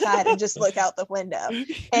inside and just look out the window? And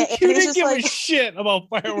you didn't give a shit about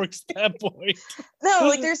fireworks at that point. No,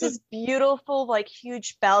 like there's this beautiful like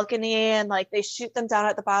huge balcony, and like they shoot them down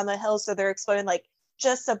at the bottom of the hill, so they're exploding like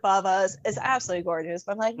just above us. It's absolutely gorgeous.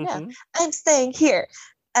 But I'm like, no, I'm staying here.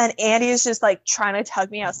 And Andy is just like trying to tug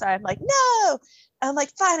me outside. I'm like, no. And I'm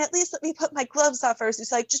like, fine, at least let me put my gloves on first.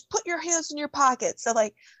 He's like, just put your hands in your pockets. So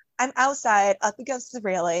like I'm outside up against the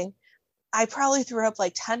railing. I probably threw up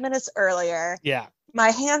like 10 minutes earlier. Yeah. My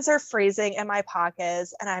hands are freezing in my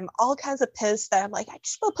pockets, and I'm all kinds of pissed that I'm like, I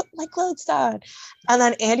just want to put my clothes on. And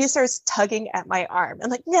then Andy starts tugging at my arm. I'm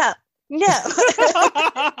like, no.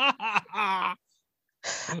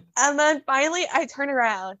 And then finally I turn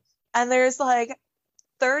around and there's like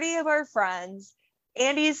 30 of our friends.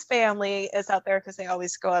 Andy's family is out there because they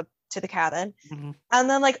always go up to the cabin. And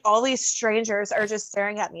then like all these strangers are just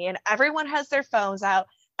staring at me, and everyone has their phones out.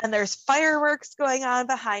 And there's fireworks going on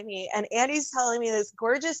behind me. And Andy's telling me this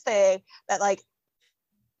gorgeous thing that like,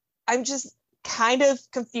 I'm just kind of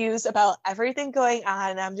confused about everything going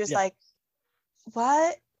on. And I'm just like,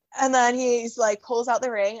 what? And then he's like, pulls out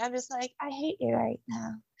the ring. I'm just like, I hate you right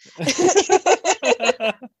now.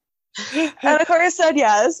 And of course said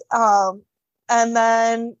yes. And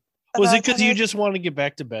then was it because you just want to get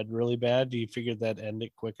back to bed really bad? Do you figure that end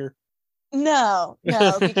it quicker? No,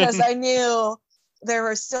 because I knew there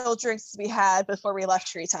were still drinks to be had before we left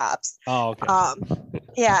Treetops. Oh, okay.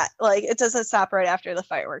 Yeah, like it doesn't stop right after the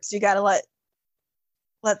fireworks. You got to let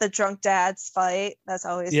the drunk dads fight. That's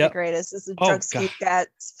always the greatest. Is the drunk skeet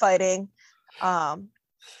dads fighting. And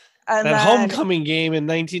that homecoming game in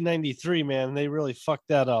 1993, man, they really fucked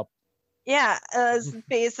that up. Yeah, is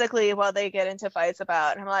basically what they get into fights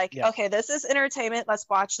about. And I'm like, okay, this is entertainment. Let's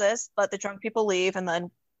watch this. Let the drunk people leave, and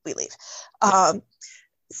then we leave.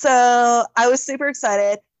 So I was super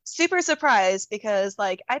excited, super surprised, because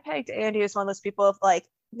like I pegged Andy as one of those people of like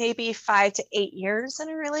maybe 5 to 8 years in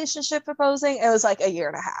a relationship proposing. It was like a year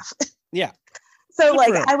and a half. Yeah. So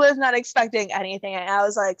like I was not expecting anything, and I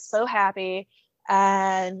was like so happy.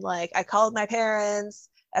 And like I called my parents.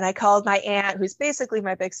 And I called my aunt, who's basically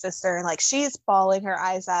my big sister, and like she's bawling her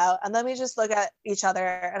eyes out. And then we just look at each other,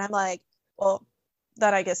 and I'm like, well,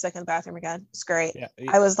 then I get sick in the bathroom again. It's great. Yeah.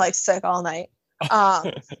 I was like sick all night.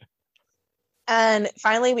 And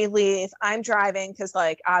finally we leave. I'm driving because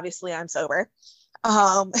like obviously I'm sober.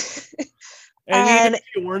 And even if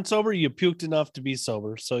you weren't sober, you puked enough to be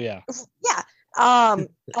sober. So yeah. Yeah.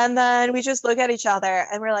 And then we just look at each other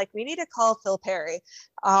and we're like, we need to call Phil Perry.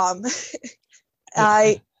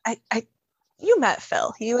 You met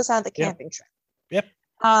Phil. He was on the camping trip. Yep.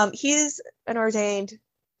 He's an ordained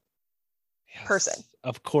person.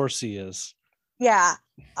 Of course he is. Yeah.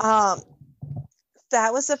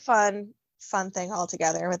 That was a fun thing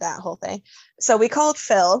altogether with that whole thing. So we called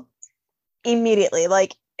Phil immediately.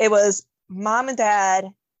 Like it was mom and dad,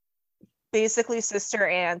 basically sister,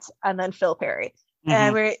 aunt, and then Phil Perry. Mm-hmm.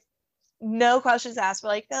 And we're no questions asked. We're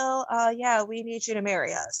like, Phil, yeah, we need you to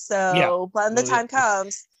marry us. So when the time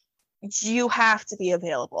comes, you have to be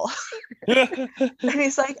available. And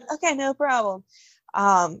he's like, okay, no problem.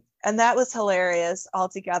 And that was hilarious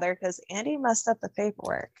altogether because Andy messed up the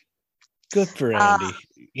paperwork. Good for Andy.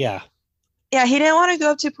 Yeah, he didn't want to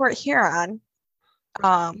go up to Port Huron,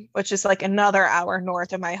 which is like another hour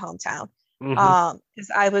north of my hometown. Mm-hmm.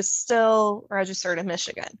 Because I was still registered in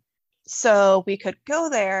Michigan. So we could go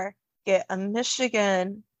there, get a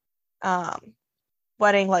Michigan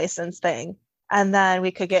wedding license thing, and then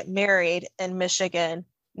we could get married in Michigan,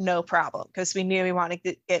 no problem, because we knew we wanted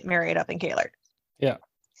to get married up in Gaylord. Yeah.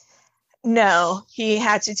 No, he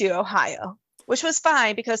had to do Ohio, which was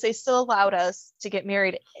fine because they still allowed us to get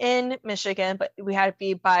married in Michigan, but we had to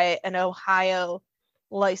be by an Ohio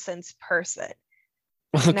licensed person.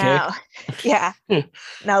 Okay.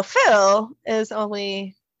 Now Phil is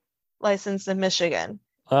only licensed in Michigan.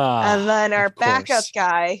 And then our backup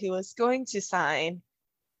guy who was going to sign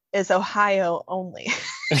is Ohio only.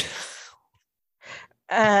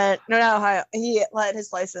 Not Ohio. He let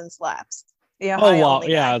his license lapse. Oh, wow.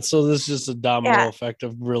 Yeah. So this is just a domino effect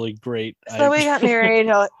of really great. So we got married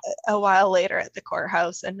a while later at the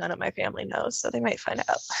courthouse, and none of my family knows, so they might find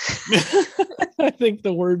out. I think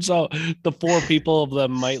the words out, the 4 people of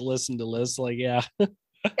them might listen to this. Like, yeah.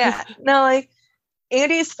 Yeah. No, like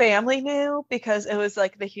Andy's family knew because it was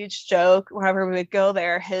like the huge joke. Whenever we would go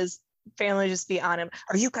there, his family just be on him.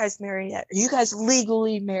 Are you guys married yet? Are you guys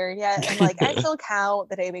legally married yet? And like I still count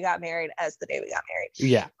the day we got married as the day we got married.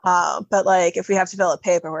 Yeah. But like if we have to fill out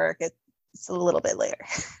paperwork, it's a little bit later.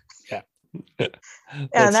 Yeah.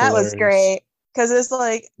 And that was great because it's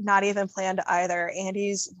like not even planned either.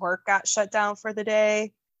 Andy's work got shut down for the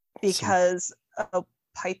day because of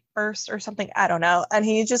pipe burst or something. I don't know. And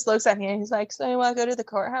he just looks at me and he's like, so you want to go to the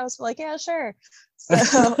courthouse? I'm like, yeah, sure.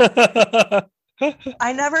 So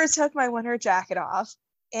I never took my winter jacket off.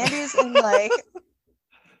 Andy's in like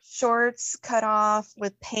shorts cut off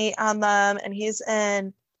with paint on them, and he's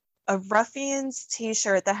in a Ruffians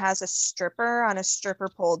t-shirt that has a stripper on a stripper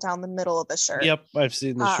pole down the middle of the shirt. Yep, I've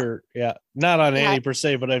seen the shirt. Yeah, not on Andy per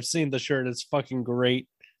se, but I've seen the shirt. It's fucking great.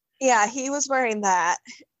 Yeah, he was wearing that,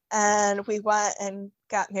 and we went and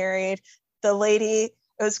got married. The lady,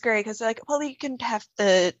 it was great because they're like, well, you can have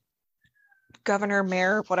the governor,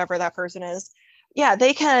 mayor, whatever that person is. Yeah,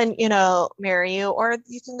 they can, marry you, or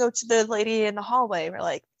you can go to the lady in the hallway. We're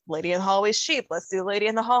like, lady in the hallway's cheap. Let's do lady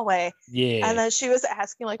in the hallway. Yeah. And then she was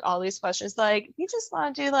asking like all these questions, like, you just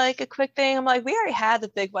want to do like a quick thing? I'm like, we already had the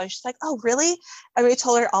big one. She's like, oh, really? And we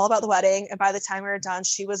told her all about the wedding. And by the time we were done,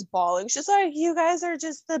 she was bawling. She's like, you guys are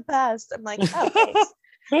just the best. I'm like, oh,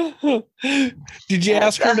 thanks. Did you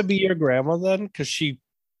ask her to be your grandma then? Because she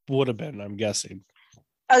would have been, I'm guessing.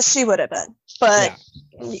 She would have been. But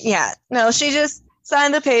yeah, no, she just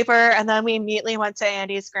signed the paper, and then we immediately went to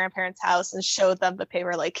Andy's grandparents' house and showed them the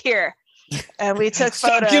paper, like, here. And we took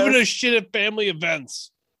Stop photos. giving a shit at family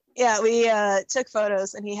events. Yeah, we took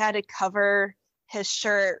photos, and he had to cover his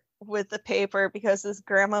shirt with the paper because his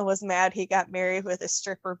grandma was mad he got married with a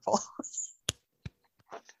stripper pole.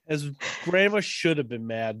 As grandma should have been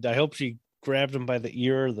mad. I hope she grabbed him by the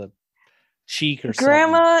ear or the cheek or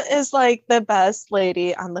Grandma is like the best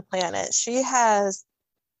lady on the planet. She has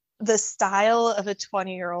the style of a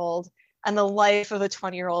 20-year-old and the life of a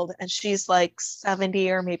 20-year-old, and she's like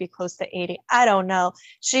 70 or maybe close to 80. I don't know.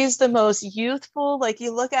 She's the most youthful. Like,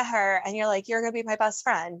 you look at her and you're like, you're gonna be my best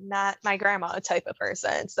friend, not my grandma type of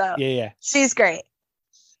person. So yeah, she's great.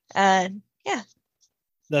 And yeah,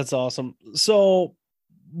 that's awesome. So,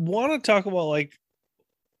 want to talk about like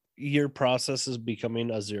your process is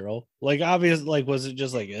becoming a zero? Like, obviously, like, was it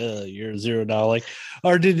just like you're a zero now, like,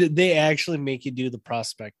 or did they actually make you do the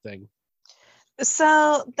prospect thing?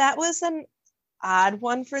 so that was an odd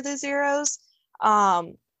one for the zeros.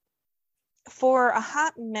 For a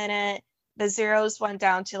hot minute, the zeros went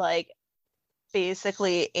down to like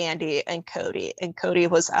basically Andy and Cody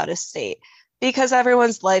was out of state because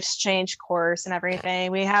everyone's life's changed course and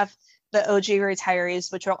everything. We have the OG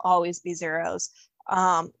retirees, which will always be zeros.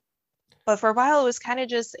 But for a while, it was kind of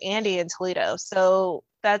just Andy in Toledo. So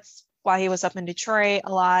that's why he was up in Detroit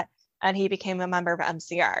a lot, and he became a member of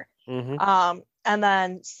MCR. And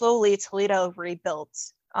then slowly Toledo rebuilt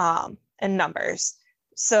in numbers.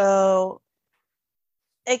 So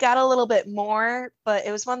it got a little bit more, but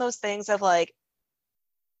it was one of those things of like,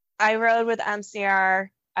 I rode with MCR.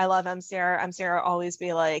 I love MCR. MCR will always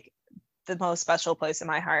be like the most special place in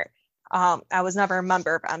my heart. I was never a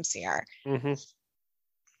member of MCR.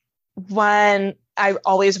 When I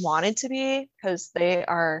always wanted to be, because they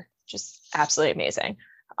are just absolutely amazing.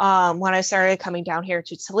 When I started coming down here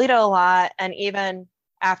to Toledo a lot, and even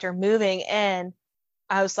after moving in,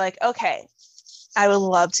 I was like, okay, I would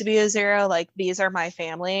love to be a zero. Like, these are my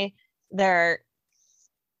family. They're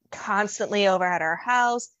constantly over at our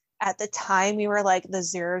house. At the time, we were like the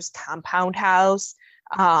zeros compound house.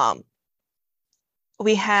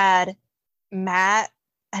 We had Matt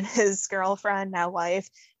and his girlfriend, now wife,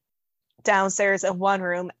 downstairs in one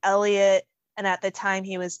room. Elliot, and at the time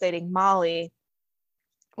he was dating Molly,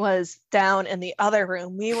 was down in the other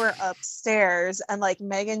room. We were upstairs, and like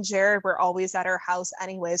Meg and Jared were always at our house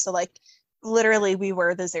anyway. So like literally we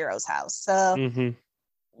were the zeros house. So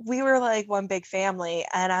we were like one big family,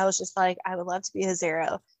 and I was just like, I would love to be a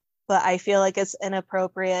zero, but I feel like it's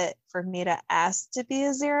inappropriate for me to ask to be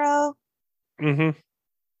a zero.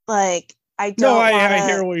 Like, I don't I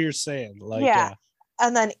hear what you're saying. Like, yeah.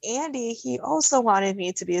 And then Andy, he also wanted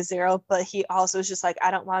me to be a zero, but he also was just like, I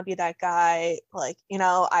don't want to be that guy, like, you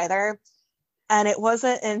know, either. And it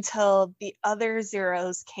wasn't until the other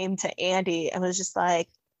zeros came to Andy and was just like,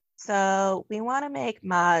 so we want to make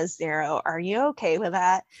Ma a zero. Are you okay with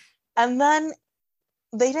that? And then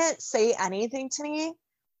they didn't say anything to me,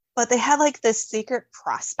 but they had like this secret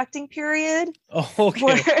prospecting period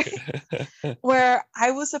where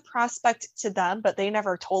I was a prospect to them, but they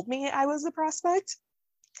never told me I was a prospect.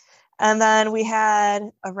 And then we had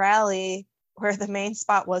a rally where the main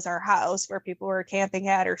spot was our house where people were camping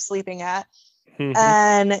at or sleeping at.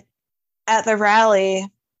 And at the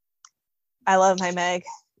rally, I love my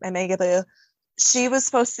Megaboo. She was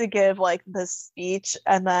supposed to give like the speech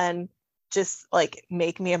and then just like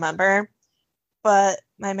make me a member. But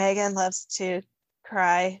my Megan loves to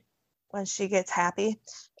cry when she gets happy.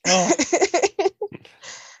 She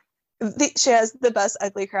has the best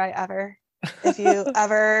ugly cry ever. If you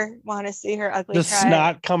ever want to see her ugly Does cry.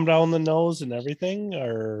 snot come down the nose and everything,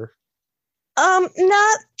 or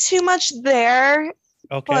not too much there.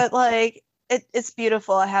 Okay. But like it's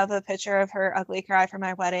beautiful. I have a picture of her ugly cry from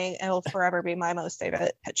my wedding. It will forever be my most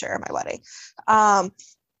favorite picture of my wedding.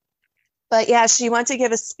 But yeah, she went to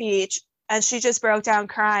give a speech and she just broke down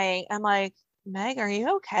crying. I'm like, Meg, are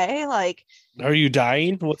you okay? Like, are you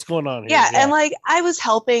dying? What's going on here? Yeah, and like I was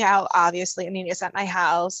helping out, obviously. I mean, it's at my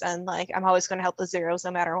house, and like I'm always going to help the zeros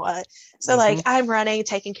no matter what. So like I'm running,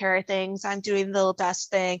 taking care of things, I'm doing the little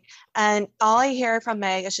desk thing, and all I hear from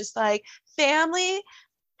Meg is just like family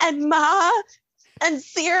and Ma and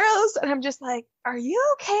zeros, and I'm just like, are you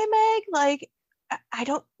okay, Meg? Like,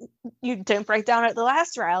 you didn't break down at the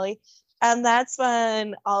last rally. And that's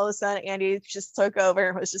when all of a sudden Andy just took over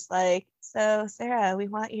and was just like, so Sarah, we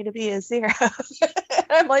want you to be a zero.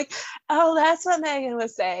 I'm like, oh, that's what Megan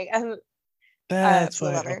was saying. And that's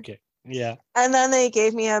why. Okay. Yeah. And then they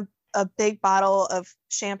gave me a big bottle of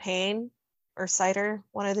champagne or cider,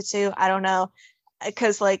 one of the two. I don't know.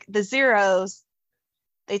 Because like the zeros,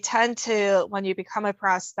 they tend to, when you become a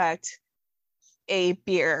prospect, a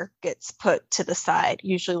beer gets put to the side,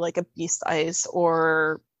 usually like a Beast Ice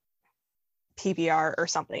or PBR or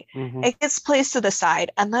something. Mhm. It gets placed to the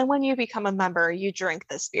side, and then when you become a member, you drink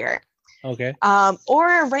this beer. Okay.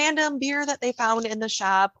 Or a random beer that they found in the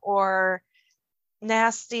shop, or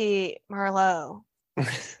nasty Merlot.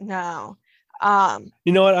 No.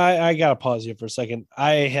 You know what? I gotta pause you for a second.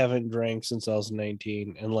 I haven't drank since I was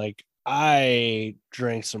 19, and like I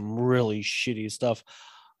drank some really shitty stuff.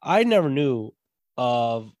 I never knew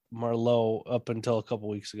of Marlowe up until a couple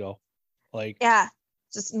weeks ago. Like, Yeah,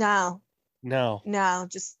 just no, no.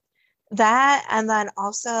 just that. And then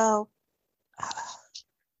also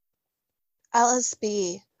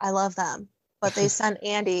LSB. I love them, but they sent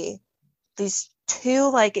Andy these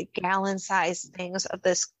two like gallon sized things of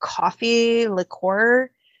this coffee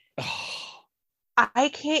liqueur. I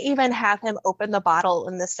can't even have him open the bottle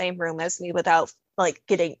in the same room as me without like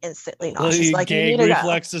getting instantly nauseous. Like, you need gag to go.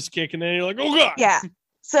 reflex is kicking in. You're like, oh god. Yeah.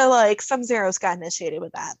 So like some zeros got initiated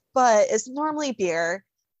with that, but it's normally beer,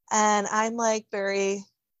 and I'm like very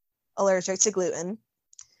allergic to gluten.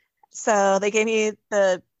 So they gave me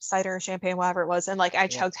the cider, champagne, whatever it was, and like I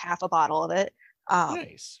chugged half a bottle of it.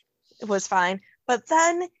 Nice. It was fine. But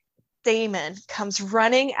then Damon comes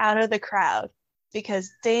running out of the crowd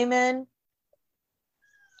because Damon,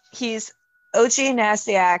 he's OG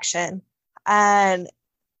Nasty Action and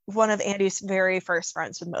one of Andy's very first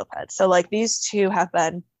friends with Moped. So like these two have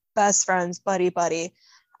been best friends, buddy.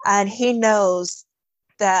 And he knows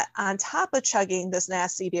that on top of chugging this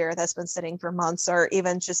nasty beer that's been sitting for months, or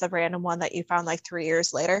even just a random one that you found like 3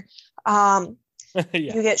 years later,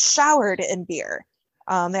 you get showered in beer.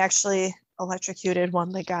 They actually electrocuted one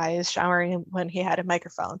of the guys showering when he had a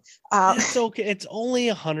microphone. It's okay. It's only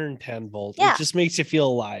 110 volts. Yeah. It just makes you feel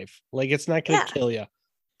alive. Like it's not going to kill you.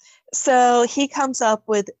 So he comes up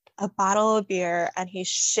with a bottle of beer and he's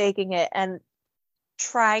shaking it and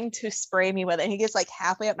trying to spray me with it. And he gets like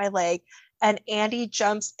halfway up my leg, and Andy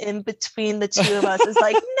jumps in between the two of us. It's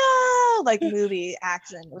like, no, like movie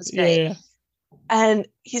action. It was great. Yeah. And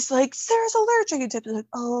he's like, Sarah's allergic. And Tippy's like,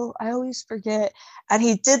 oh, I always forget. And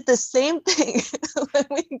he did the same thing when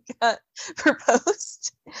we got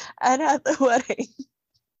proposed and at the wedding.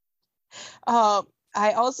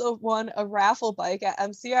 I also won a raffle bike at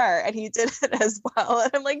MCR, and he did it as well.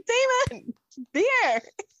 And I'm like, Damon, beer.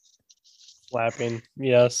 Slapping.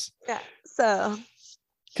 Yes. Yeah. So.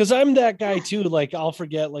 Because I'm that guy too. Like I'll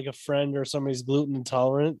forget like a friend or somebody's gluten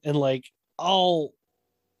intolerant, and like I'll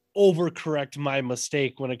overcorrect my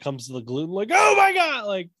mistake when it comes to the gluten. Like, oh my god,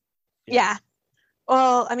 like yeah.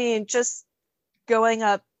 Well, I mean, just going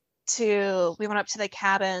up to, we went up to the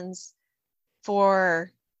cabins for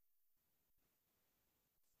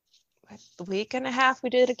the week and a half. We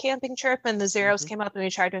did a camping trip, and the zeros came up, and we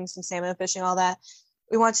tried doing some salmon fishing, all that.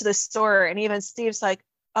 We went to the store, and even Steve's like,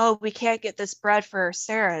 oh, we can't get this bread for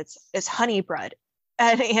Sarah. It's honey bread.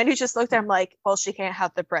 And Andy just looked at him like, well, she can't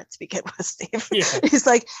have the bread to begin with, Steve. Yeah. He's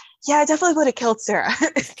like, yeah, I definitely would have killed Sarah.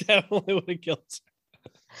 Definitely would have killed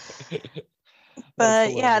Sarah.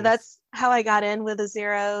 But yeah, that's how I got in with the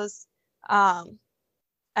zeros. And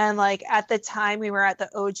like at the time we were at the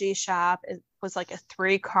OG shop, it was like a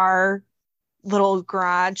 3-car little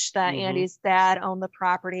garage that Andy's dad owned the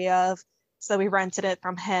property of. So we rented it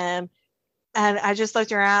from him. And I just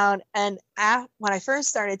looked around, and when I first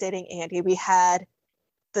started dating Andy, we had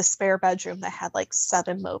the spare bedroom that had like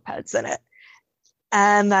 7 mopeds in it,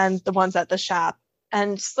 and then the ones at the shop.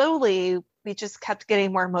 And slowly we just kept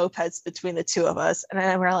getting more mopeds between the two of us. And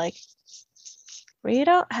then we're like, we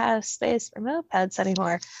don't have space for mopeds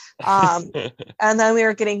anymore. And then we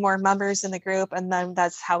were getting more members in the group. And then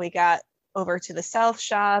that's how we got over to the South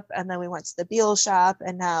shop. And then we went to the Beal shop,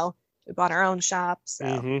 and now we bought our own shop.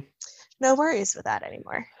 So no worries with that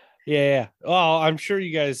anymore. Yeah. Well, I'm sure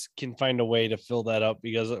you guys can find a way to fill that up,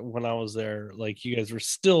 because when I was there, like you guys were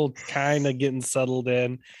still kind of getting settled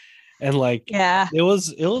in, and like, yeah, it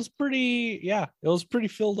was pretty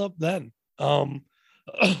filled up then.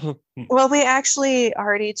 Well, we actually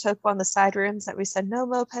already took one of the side rooms that we said no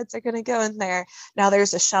mopeds are going to go in there. Now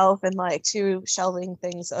there's a shelf and like 2 shelving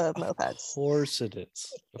things of mopeds. Of course it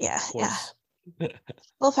is. Yeah.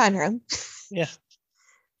 We'll find room. Yeah.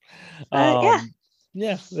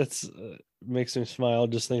 Yeah, that's makes me smile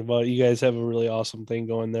just think about it. You guys have a really awesome thing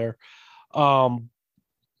going there.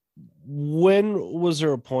 When was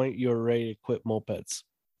there a point you were ready to quit mopeds?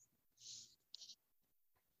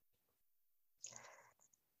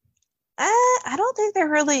 I don't think there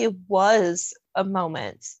really was a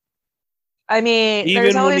moment. I mean, there's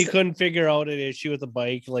Even when always you couldn't figure out an issue with the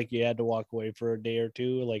bike, like you had to walk away for a day or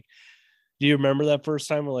two. Like, do you remember that first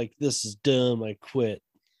time? We're like, this is dumb. I quit.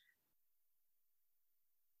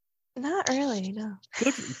 not really, no.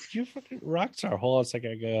 Good, you fucking rock star. Hold on a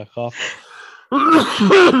second. I got a cough.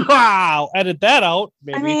 Wow. Edit that out.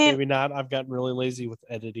 Maybe, I mean- maybe not. I've gotten really lazy with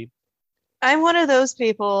editing. I'm one of those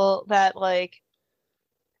people that like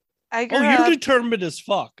I grew Oh, you're up. determined as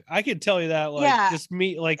fuck. I can tell you that. Like, Yeah. just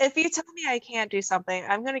me. Like, If you tell me I can't do something,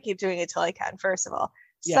 I'm gonna keep doing it till I can, first of all.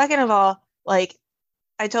 Yeah. Second of all, like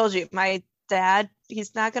I told you, my dad,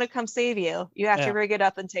 he's not gonna come save you. You have Yeah. to rig it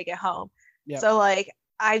up and take it home. Yeah. So like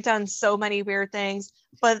I've done so many weird things.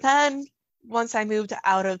 But then once I moved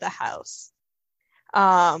out of the house,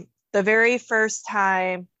 the very first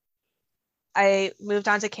time I moved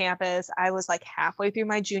onto campus, I was like halfway through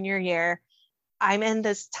my junior year. I'm in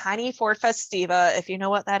this tiny Ford Festiva, if you know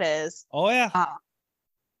what that is. oh yeah.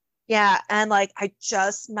 Yeah, and like I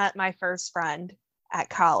just met my first friend at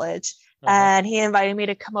college, Uh-huh. and he invited me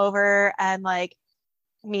to come over and like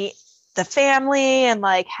meet the family and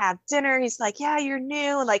like have dinner. He's like, "Yeah, you're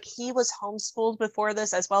new," and like he was homeschooled before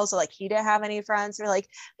this as well, so like he didn't have any friends. We're like,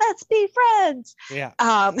 "Let's be friends." Yeah.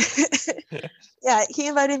 Yeah, he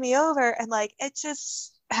invited me over, and like it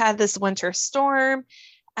just had this winter storm,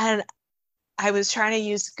 and I was trying to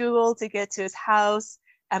use Google to get to his house,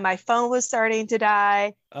 and my phone was starting to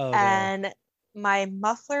die. Oh no. And my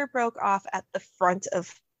muffler broke off at the front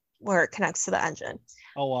of where it connects to the engine.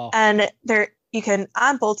 Oh wow. And there you can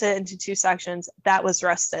unbolt it into two sections. That was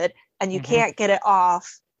rusted, and you Mhm. can't get it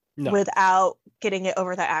off No. without getting it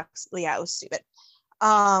over the axle. Yeah, it was stupid.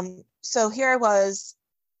 So here I was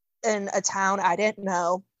in a town I didn't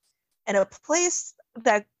know, in a place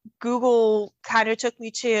that Google kind of took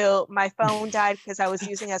me to. My phone died because I was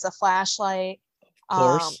using it as a flashlight. Of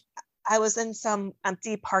course. I was in some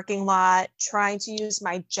empty parking lot trying to use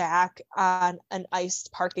my jack on an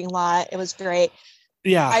iced parking lot. It was great.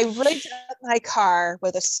 Yeah. I rigged up my car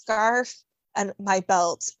with a scarf and my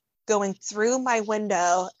belt going through my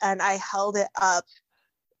window, and I held it up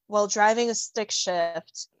while driving a stick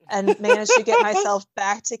shift and managed to get myself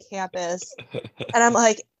back to campus. And I'm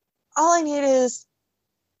like, all I need is,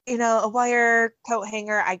 a wire coat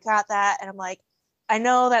hanger. I got that. And I'm like, I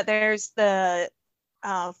know that there's the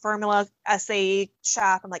Formula SAE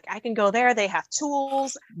shop. I'm like, I can go there. They have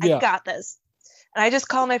tools. Yeah. I got this. And I just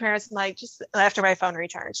called my parents and like, just after my phone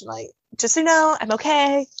recharged, I'm like, just so you know, I'm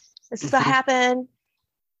okay. This is what happened.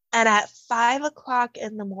 And at 5 o'clock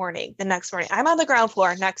in the morning, the next morning, I'm on the ground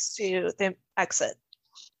floor next to the exit.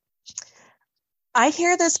 I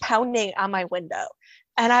hear this pounding on my window,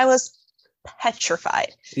 and I was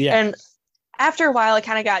petrified. Yeah. And after a while, I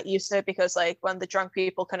kind of got used to it, because like when the drunk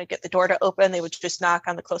people couldn't get the door to open, they would just knock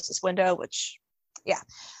on the closest window, which, yeah.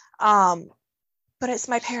 But it's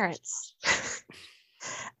my parents.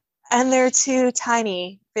 And they're two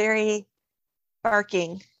tiny, very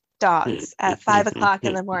barking dogs at 5 o'clock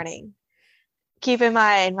in the morning. Keep in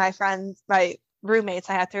mind, my roommates,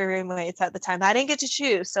 I had 3 roommates at the time. I didn't get to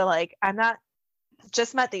choose. So like, I'm not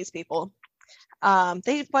just met these people.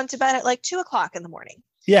 They went to bed at like 2 o'clock in the morning.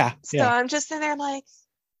 Yeah. So Yeah. I'm just in there, I'm like,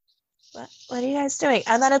 what are you guys doing?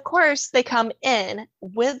 And then of course they come in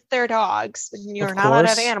with their dogs. You're Of not allowed to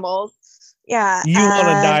have course. animals. Yeah. You want to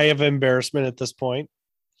and- die of embarrassment at this point.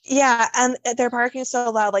 Yeah, and they're barking so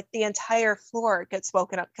loud, like the entire floor gets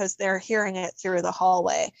woken up because they're hearing it through the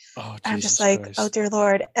hallway. Oh, I'm Jesus just like, Christ. oh dear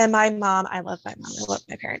Lord. And my mom, I love my mom, I love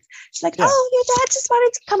my parents. She's like, Yeah. oh, your dad just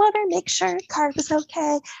wanted to come over and make sure the car was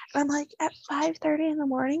okay. And I'm like, at 5:30 in the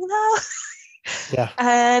morning though. Yeah.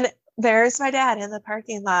 And there's my dad in the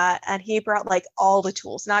parking lot, and he brought like all the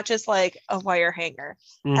tools, not just like a wire hanger.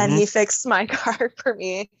 And Mhm. he fixed my car for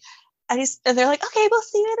me. And they're like, okay, we'll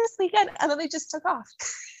see you this weekend. And then they just took off.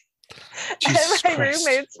 Jesus And my Christ.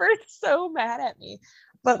 roommates were so mad at me.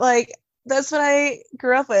 But like, that's what I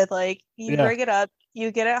grew up with. Like, you Yeah. rig it up,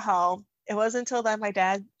 you get it home. It wasn't until then my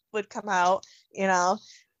dad would come out,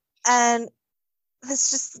 and it's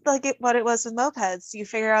just like what it was with mopeds. You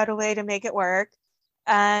figure out a way to make it work,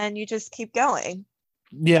 and you just keep going.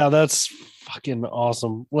 Yeah, that's fucking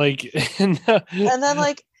awesome. Like, And then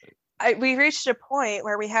like, we reached a point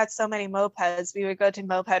where we had so many mopeds, we would go to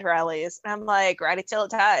moped rallies, and I'm like, ride it till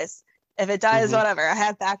it dies. If it dies, Mhm. whatever. I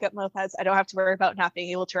have backup mopeds. I don't have to worry about not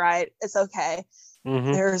being able to ride. It's okay.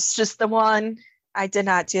 Mhm. There's just the one I did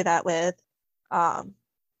not do that with.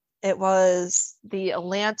 It was the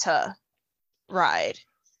Atlanta ride.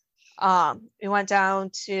 We went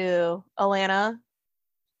down to Atlanta.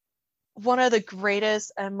 One of the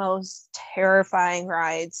greatest and most terrifying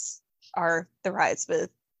rides are the rides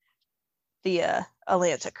with the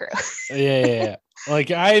Atlanta crew. Yeah.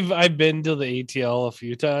 Like I've been to the ATL a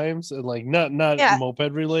few times, and like not Yeah.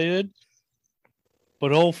 moped related,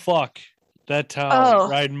 but oh fuck, that town Oh.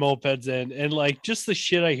 riding mopeds in, and like just the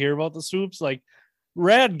shit I hear about the swoops, like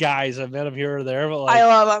rad guys I've met them here or there, but like I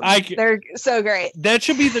love them. They're so great. That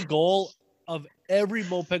should be the goal of every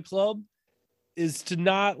moped club, is to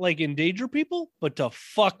not like endanger people, but to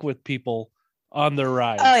fuck with people on their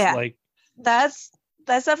rides. Oh yeah, like that's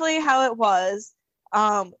definitely how it was.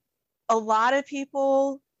 A lot of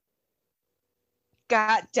people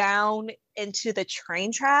got down into the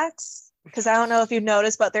train tracks, because I don't know if you've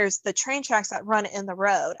noticed, but there's the train tracks that run in the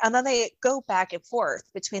road, and then they go back and forth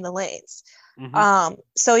between the lanes.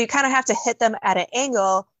 So you kind of have to hit them at an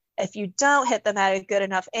angle. If you don't hit them at a good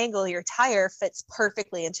enough angle, your tire fits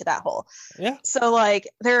perfectly into that hole. Yeah. So like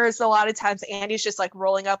there's a lot of times Andy's just like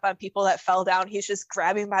rolling up on people that fell down. He's just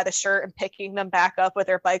grabbing by the shirt and picking them back up with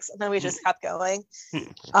their bikes, and then we just kept going.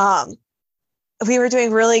 We were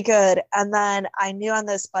doing really good, and then I knew on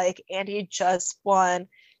this bike Andy just won.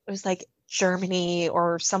 It was like Germany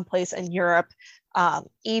or someplace in Europe,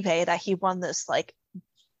 eBay, that he won this like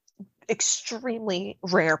extremely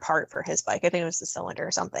rare part for his bike. I think it was the cylinder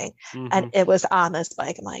or something. And it was on this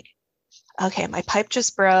bike. I'm like, okay, my pipe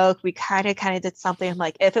just broke. We kind of did something. I'm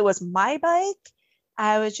like, if it was my bike,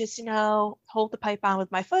 I would just, hold the pipe on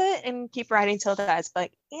with my foot and keep riding till it dies.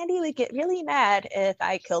 But Andy would get really mad if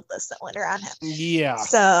I killed the cylinder on him. Yeah.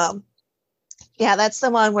 So yeah, that's the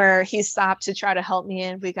one where he stopped to try to help me,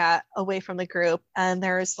 and we got away from the group. And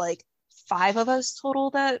there's like 5 of us total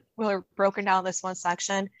that were broken down this one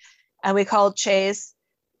section. And we called Chase.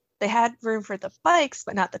 They had room for the bikes,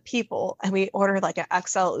 but not the people. And we ordered like an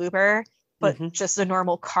XL Uber, but just a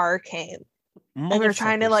normal car came. And we were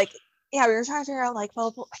trying to we were trying to figure out like,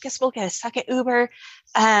 well, I guess we'll get a second Uber.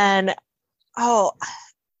 And I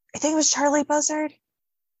think it was Charlie Buzzard.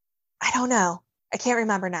 I don't know. I can't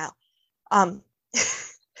remember now.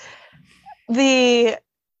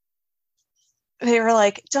 They were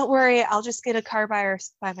like, don't worry, I'll just get a car by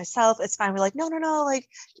myself. It's fine. We're like, no, like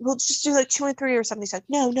we'll just do like 2 and 3 or something. He's like,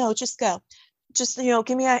 no, just go. Just,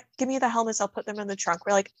 give me the helmets. I'll put them in the trunk.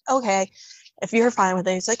 We're like, okay, if you're fine with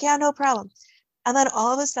it. He's like, yeah, no problem. And then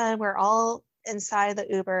all of a sudden we're all inside the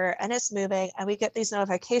Uber and it's moving, and we get these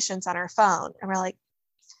notifications on our phone, and we're like,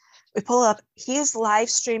 we pull up. He's live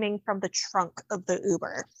streaming from the trunk of the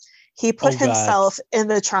Uber. He put himself in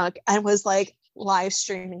the trunk and was like live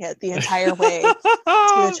streaming it the entire way to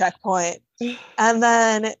the checkpoint. And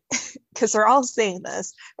then, because we're all seeing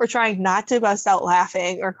this, we're trying not to bust out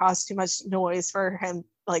laughing or cause too much noise for him,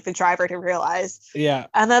 like the driver, to realize. Yeah.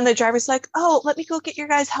 And then the driver's like, oh, let me go get your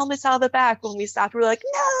guys' helmets out of the back. When we stopped, we're like,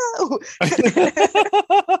 no.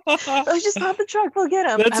 Let's just pop the truck, we'll get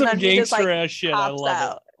him. That's and some gangster ass shit. I love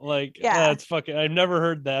out. it. Like, yeah, that's fucking, I've never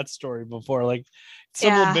heard that story before. Like,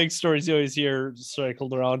 some of the big stories you always hear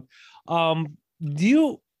cycled around.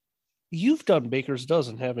 You've done Baker's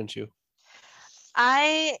Dozen, haven't you?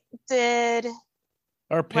 I did.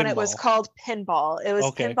 Or when it was called Pinball. It was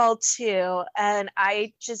Pinball 2, and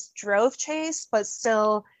I just drove Chase, but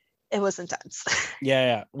still it was intense.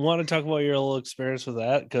 Yeah. Want to talk about your little experience with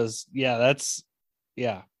that? Because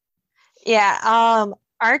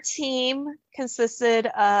our team consisted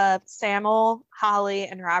of Samuel, Holly,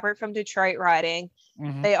 and Robert from Detroit riding.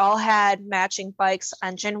 They all had matching bikes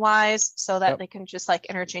engine wise, so that they can just like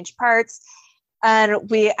interchange parts. And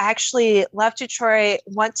we actually left Detroit,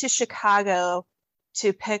 went to Chicago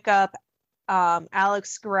to pick up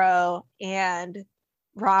Alex Groh and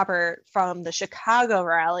Robert from the Chicago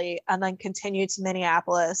rally, and then continued to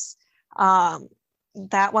Minneapolis.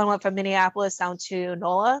 That one went from Minneapolis down to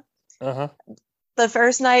NOLA. The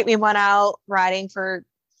first night we went out riding for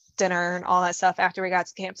dinner and all that stuff after we got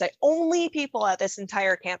to the campsite. Only people at this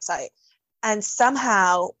entire campsite. And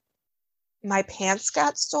somehow my pants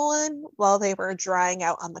got stolen while they were drying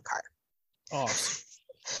out on the car. Awesome.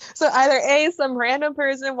 So either some random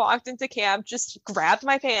person walked into camp, just grabbed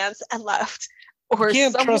my pants and left, or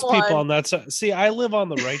you can't trust people on that side. See, I live on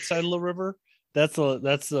the right side of the river. That's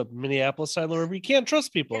the Minneapolis side of the river. You can't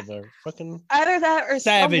trust people there. Fucking either that or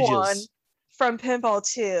savages. Someone from Pinball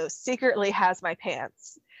 2 secretly has my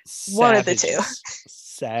pants. Savages. One of the two.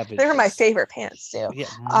 Savages. They were my favorite pants too. Yeah.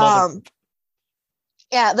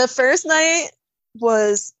 The first night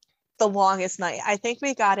was the longest night. I think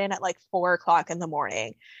we got in at like 4:00 in the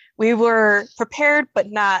morning. We were prepared, but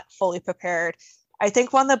not fully prepared. I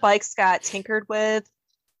think one of the bikes got tinkered with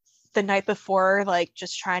the night before, like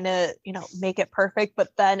just trying to, make it perfect, but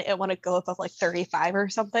then it want to go above like 35 or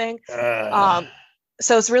something.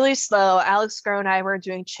 So it's really slow. Alex Groh and I were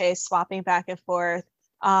doing chase, swapping back and forth.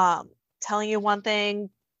 telling you one thing,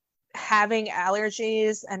 having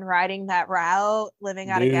allergies and riding that route, living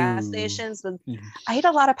out of gas stations. I eat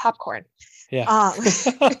a lot of popcorn. Yeah.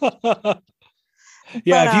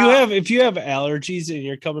 Yeah, if you have allergies and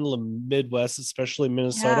you're coming to the Midwest, especially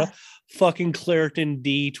Minnesota, fucking Claritin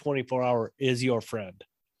D 24-hour is your friend.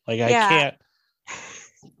 Like I can't.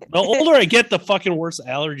 The older I get, the fucking worse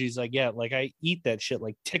allergies I get. Like I eat that shit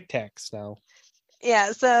like Tic Tacs now.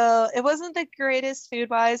 Yeah, so it wasn't the greatest food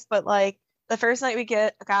wise, but like the first night we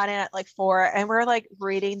got in at like 4, and we're like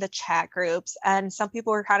reading the chat groups, and some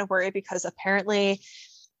people were kind of worried because apparently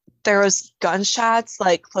there was gunshots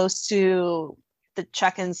like close to the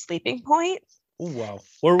check-in sleeping point. Oh wow,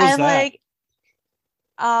 where was that? Like,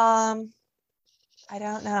 I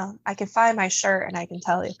don't know. I can find my shirt and I can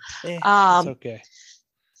tell you. It's okay.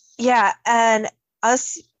 Yeah, and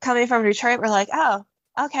us coming from Detroit, we're like, oh,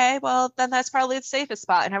 okay, well then that's probably the safest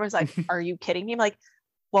spot. And I was like, are you kidding me? I'm like,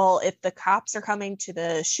 well, if the cops are coming to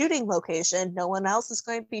the shooting location, no one else is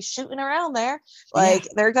going to be shooting around there. Like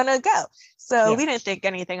they're gonna go. So we didn't think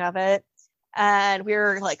anything of it, and we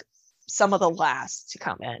were like some of the last to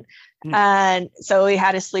come in. And so we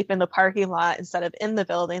had to sleep in the parking lot instead of in the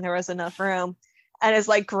building. There was enough room, and it's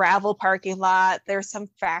like gravel parking lot. There's some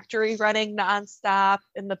factory running nonstop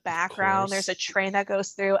in the background. There's a train that goes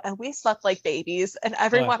through, and we slept like babies, and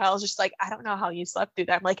everyone else just like, I don't know how you slept through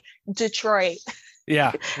that. I'm like, Detroit,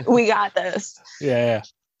 we got this. Yeah,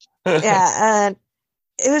 and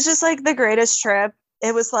it was just like the greatest trip.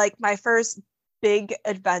 It was like my first big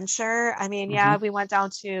adventure. I mean, we went down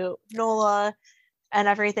to NOLA and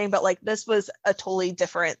everything, but like this was a totally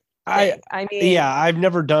different thing. I mean, I've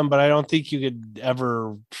never done, but I don't think you could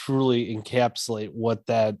ever truly encapsulate what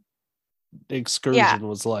that excursion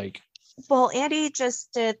was like. Well, Andy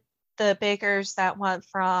just did the Bakers that went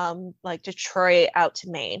from like Detroit out to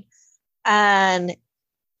Maine, and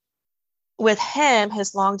with him,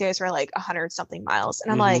 his long days were like 100 something miles.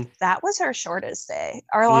 And I'm like, that was our shortest day.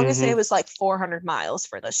 Our longest day was like 400 miles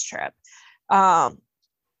for this trip.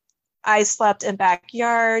 I slept in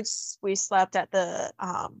backyards. We slept at the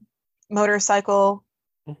motorcycle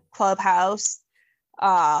clubhouse,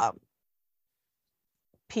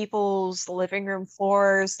 people's living room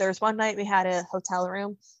floors. There's one night we had a hotel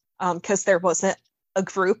room because there wasn't a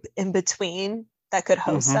group in between that could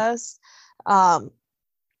host us.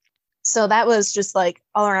 So that was just like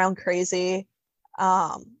all around crazy.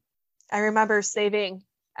 I remember saving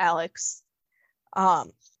Alex. One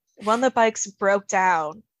of the bikes broke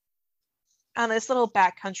down on this little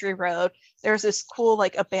backcountry road. There was this cool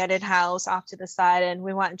like abandoned house off to the side, and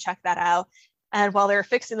we went and checked that out. And while they were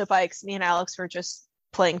fixing the bikes, me and Alex were just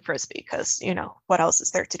playing frisbee because, you know, what else is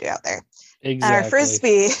there to do out there? Exactly. And our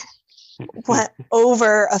frisbee went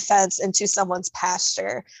over a fence into someone's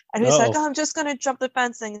pasture. And he's like, oh, I'm just going to jump the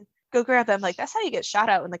fence and go grab them. Like, that's how you get shot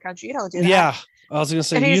out in the country. You don't do that. Yeah. I was going to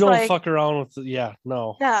say, you don't fuck around with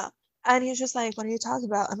no. No. And he's just like, what are you talking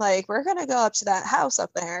about? I'm like, we're going to go up to that house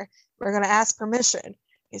up there. We're going to ask permission.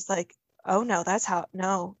 He's like, oh, no, that's how.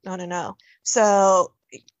 No. So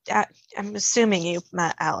I'm assuming you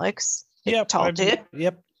met Alex. Yep. Tall dude.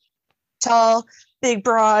 Yep. Tall, big,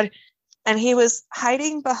 broad. And he was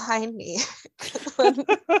hiding behind me.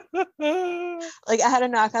 Like, I had a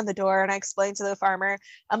knock on the door, and I explained to the farmer,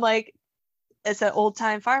 I'm like, it's an old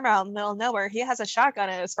time farm out in the middle of nowhere. He has a shotgun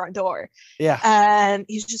at his front door. Yeah. And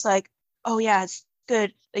he's just like, oh yeah, it's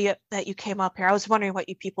good that you came up here. I was wondering what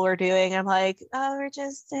you people are doing. I'm like, oh, we're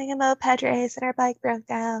just doing a moped race and our bike broke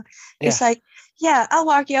down. Yeah. He's like, yeah, I'll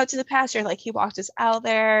walk you out to the pasture. Like, he walked us out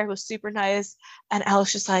there. It was super nice. And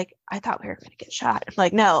Alex just like, I thought we were going to get shot. I'm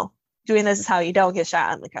like, no, doing this is how you don't get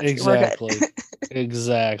shot in the country. Exactly.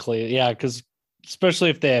 Exactly. Yeah, because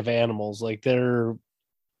especially if they have animals, like they're.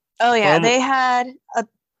 Oh yeah, they had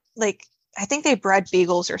I think they bred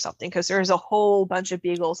beagles or something, because there was a whole bunch of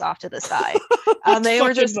beagles off to the side. They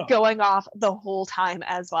were just going off the whole time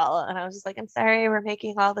as well. And I was just like, I'm sorry, we're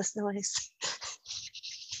making all this noise.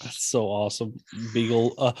 That's so awesome.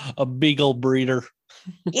 A beagle breeder.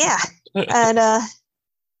 Yeah. And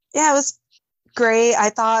it was great.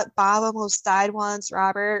 I thought Bob almost died once,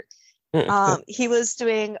 Robert. He was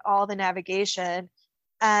doing all the navigation,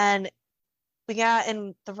 and we got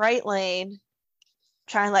in the right lane,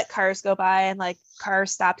 trying to let cars go by, and like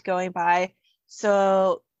cars stopped going by.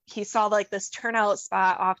 So he saw like this turnout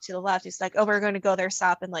spot off to the left. He's like, oh, we're going to go there,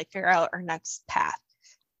 stop, and like figure out our next path.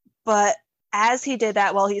 But as he did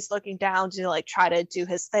that, while he's looking down to like try to do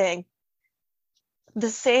his thing, the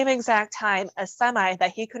same exact time, a semi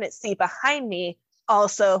that he couldn't see behind me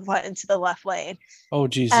also went into the left lane. Oh,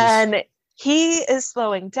 Jesus. And he is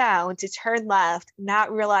slowing down to turn left,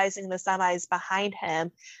 not realizing the semi is behind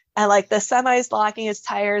him. And like the semi's locking his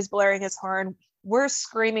tires, blaring his horn. We're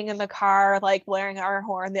screaming in the car, like blaring our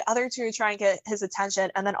horn. The other two are trying to get his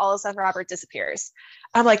attention. And then all of a sudden Robert disappears.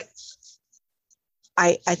 I'm like,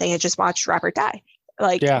 I think I just watched Robert die.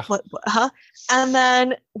 Like, Yeah. what, huh? And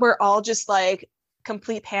then we're all just like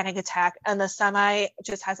complete panic attack. And the semi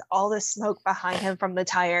just has all this smoke behind him from the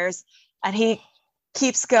tires. And he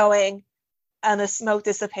keeps going and the smoke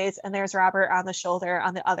dissipates. And there's Robert on the shoulder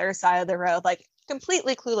on the other side of the road, like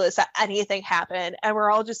completely clueless that anything happened. And we're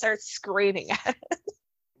all just start screaming at it.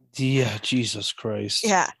 Yeah, Jesus Christ.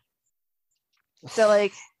 Yeah. So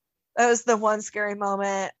like that was the one scary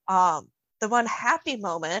moment. The one happy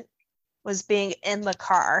moment was being in the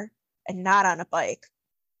car and not on a bike.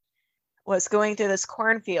 Was going through this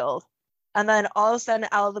cornfield, and then all of a sudden,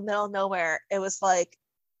 out of the middle of nowhere, it was like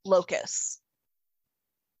locusts,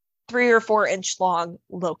 3 or 4 inch long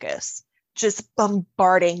locusts, just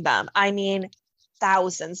bombarding them. I mean,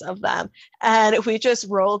 thousands of them, and we just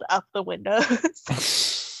rolled up the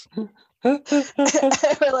windows.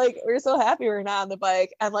 We're so happy we're not on the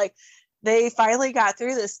bike, and like they finally got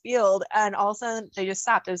through this field, and all of a sudden they just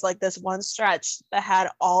stopped. There's like this one stretch that had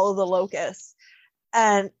all of the locusts,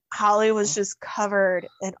 and Holly was just covered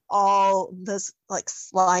in all this like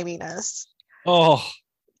sliminess. Oh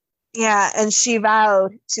yeah, and she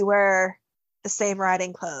vowed to wear the same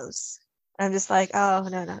riding clothes. And I'm just like, oh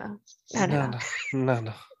no,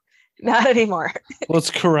 not anymore.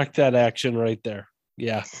 Let's correct that action right there.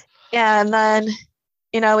 Yeah. Yeah, and then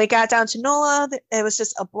we got down to NOLA. It was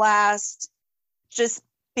just a blast. Just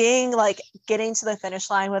being like getting to the finish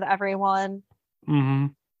line with everyone. Mm-hmm.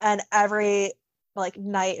 And every like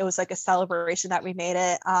night, it was like a celebration that we made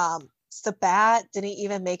it. Sabat didn't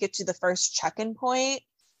even make it to the first check-in point.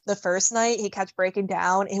 The first night, he kept breaking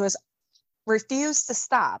down. He was refused to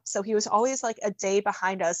stop. So he was always like a day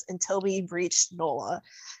behind us until we reached NOLA.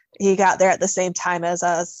 He got there at the same time as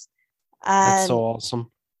us. And that's so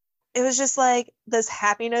awesome. It was just like this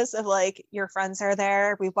happiness of like your friends are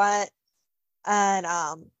there. We went and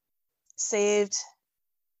saved,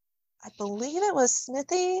 I believe it was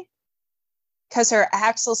Smithy, because her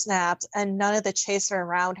axle snapped and none of the chase were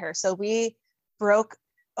around her. So we broke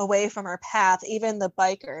away from her path. Even the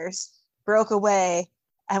bikers broke away,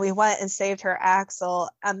 and we went and saved her axle.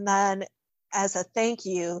 And then as a thank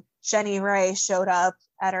you, Jenny Ray showed up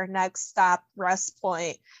at our next stop rest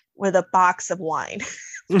point with a box of wine.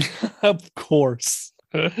 Of course.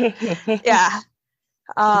 Yeah.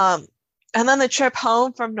 And then the trip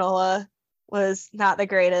home from NOLA was not the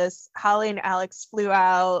greatest. Holly and Alex flew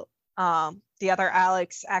out. The other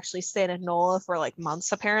Alex actually stayed in NOLA for like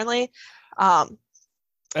months, apparently. And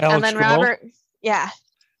then Robert, yeah.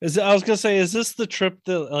 I was gonna say, is this the trip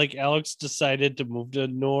that like Alex decided to move to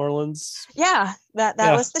New Orleans? Yeah, that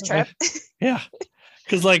was the trip. Yeah,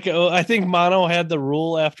 because like I think Mono had the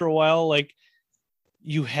rule after a while, like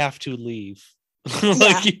you have to leave.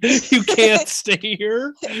 Like you can't stay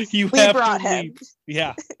here. We have brought to him. leave.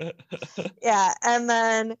 Yeah. Yeah, and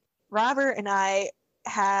then Robert and I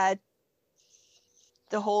had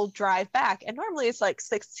the whole drive back, and normally it's like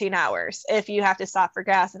 16 hours if you have to stop for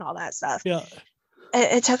gas and all that stuff. Yeah.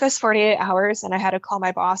 It took us 48 hours, and I had to call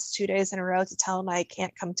my boss 2 days in a row to tell him I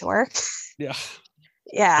can't come to work. Yeah.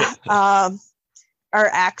 Yeah. Our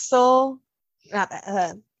axle,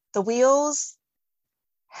 the wheels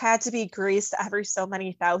had to be greased every so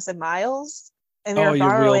many thousand miles, and we were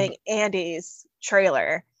borrowing Andy's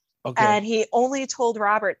trailer. Okay. And he only told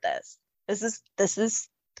Robert this. This is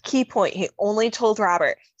the key point. He only told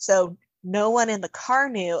Robert. So no one in the car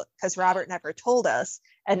knew, because Robert never told us,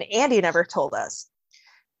 and Andy never told us.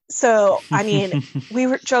 So, I mean,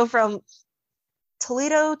 we drove from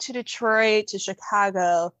Toledo to Detroit to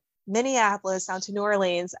Chicago, Minneapolis, down to New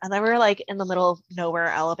Orleans, and then we were like in the middle of nowhere,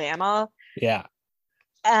 Alabama. Yeah.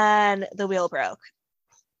 And the wheel broke.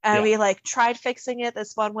 And we like tried fixing it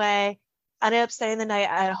this one way, ended up staying the night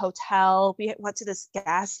at a hotel. We went to this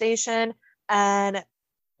gas station, and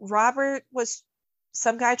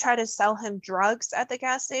some guy tried to sell him drugs at the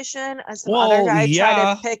gas station, and some other guy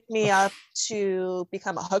tried to pick me up to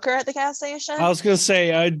become a hooker at the gas station. I was gonna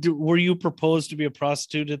say, were you proposed to be a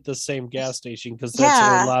prostitute at the same gas station? Because that's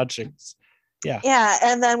our logics. Yeah. Yeah,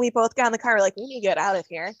 and then we both got in the car. We're like, we need to get out of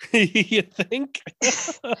here. You think?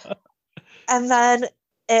 And then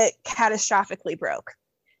it catastrophically broke.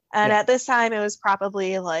 And at this time, it was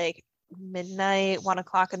probably like midnight, 1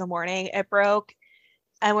 o'clock in the morning. It broke,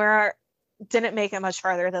 and didn't make it much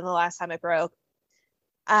farther than the last time it broke.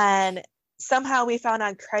 And somehow we found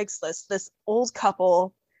on Craigslist this old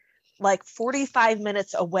couple, like 45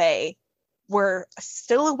 minutes away, were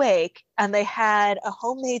still awake, and they had a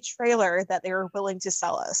homemade trailer that they were willing to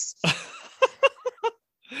sell us.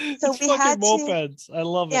 So we had mopeds. I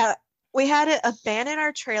love it. Yeah, we had to abandon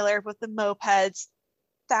our trailer with the mopeds,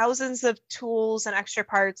 thousands of tools and extra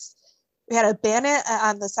parts. We had to abandon it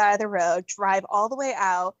on the side of the road, drive all the way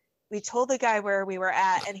out. We told the guy where we were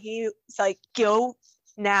at, and he was like, go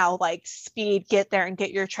now, like speed, get there and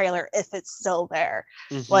get your trailer if it's still there.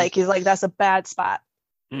 Like, he's like, that's a bad spot.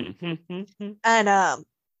 And I'm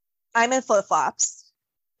in flip-flops,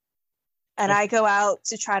 and I go out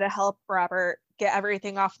to try to help Robert get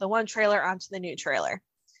everything off the one trailer onto the new trailer.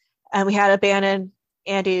 And we had to abandon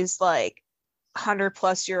Andy's like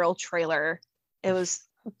 100+ trailer. It was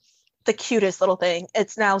the cutest little thing.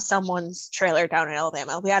 It's now someone's trailer down in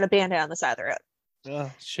Alabama. We had to abandon it on the side of the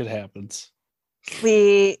road. Shit happens.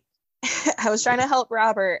 I was trying to help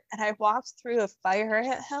Robert, and I walked through a fire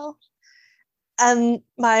ant hill, and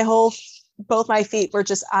both my feet were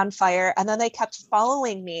just on fire, and then they kept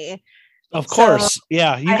following me. Of course.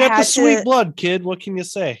 Yeah, you got the sweet blood, kid. What can you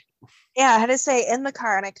say? Yeah, I had to stay in the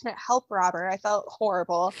car, and I couldn't help Robert. I felt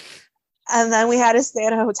horrible. And then we had to stay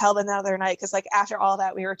at a hotel another night because, like, after all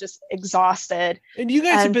that, we were just exhausted. And you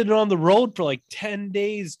guys have been on the road for like 10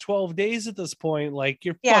 days, 12 days at this point. Like,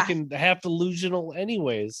 you're fucking half delusional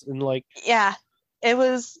anyways. And like, yeah, it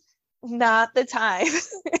was not the time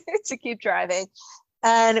to keep driving.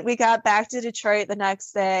 And we got back to Detroit the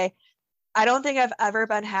next day. I don't think I've ever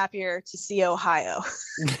been happier to see Ohio.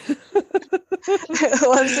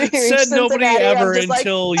 Said nobody ever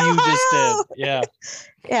until you just did. Yeah.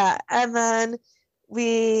 Yeah. And then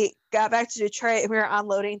we got back to Detroit, and we were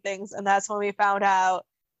unloading things. And that's when we found out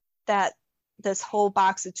that this whole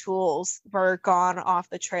box of tools were gone off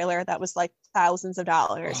the trailer. That was like thousands of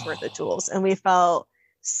dollars worth of tools. And we felt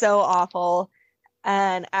so awful.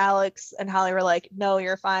 And Alex and Holly were like, no,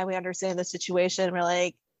 you're fine. We understand the situation. We're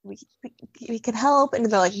like, we can help. And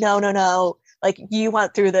they're like, no. Like, you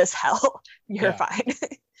went through this hell. You're fine.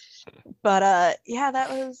 But yeah, that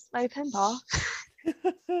was my pinball.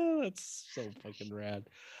 That's so fucking rad.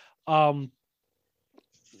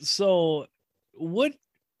 So what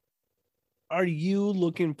are you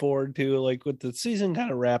looking forward to, like, with the season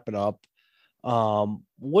kind of wrapping up?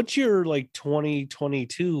 What's your like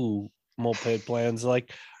 2022 moped plans?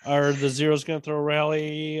 Like, are the Zeros gonna throw a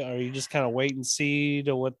rally? Are you just kind of wait and see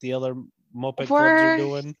to what the other moped clubs are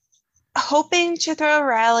doing? Hoping to throw a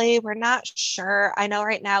rally. We're not sure. I know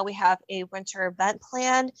right now we have a winter event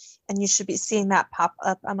planned, and you should be seeing that pop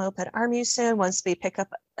up on Moped Army soon once we pick up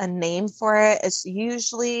a name for it. It's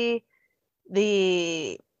usually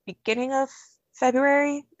the beginning of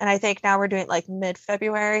February, and I think now we're doing like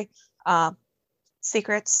mid-February.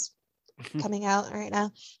 Secrets coming out right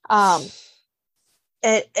now.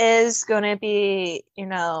 It is going to be,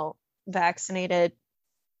 vaccinated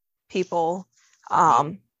people.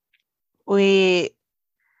 We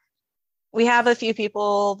have a few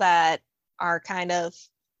people that are kind of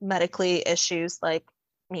medically issues, like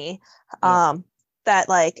me, that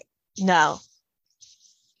like, no,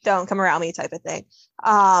 don't come around me type of thing.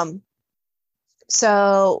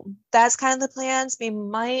 So that's kind of the plans. We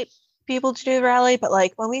might be able to do the rally, but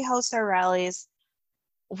like when we host our rallies,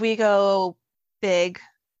 we go big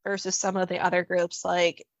versus some of the other groups.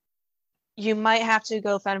 Like, you might have to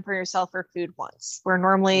go fend for yourself for food once. We're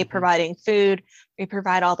normally providing food. We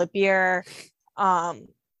provide all the beer.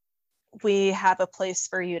 We have a place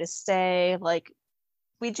for you to stay. Like,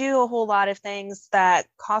 we do a whole lot of things that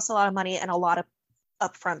cost a lot of money and a lot of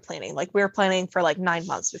upfront planning. Like, we're planning for like 9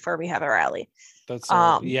 months before we have a rally. That's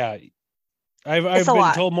yeah. I've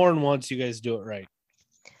been told more than once you guys do it right.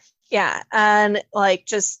 Yeah. And like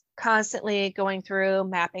just constantly going through,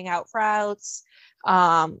 mapping out routes,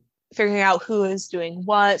 figuring out who is doing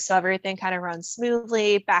what, so everything kind of runs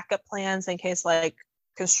smoothly, backup plans in case like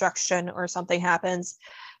construction or something happens.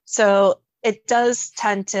 So it does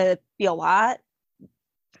tend to be a lot.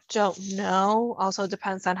 Don't know. Also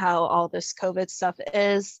depends on how all this COVID stuff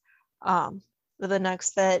is for the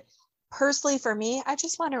next bit. Personally, for me, I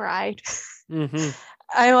just want to ride.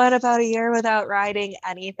 I went about a year without riding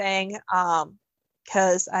anything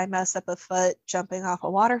because I messed up a foot jumping off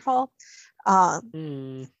a waterfall.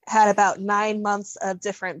 Had about 9 months of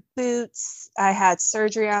different boots. I had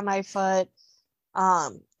surgery on my foot.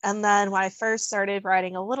 And then when I first started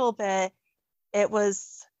riding a little bit, it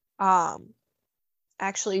was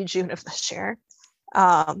actually June of this year.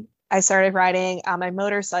 I started riding on my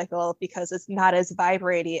motorcycle because it's not as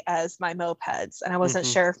vibrating as my mopeds. And I wasn't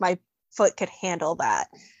sure if my foot could handle that.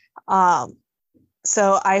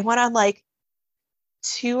 So I went on like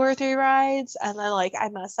 2 or 3 rides, and then like I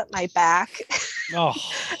messed up my back Oh,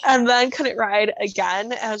 and then couldn't ride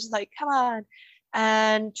again. I was just like, come on.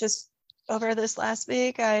 And just over this last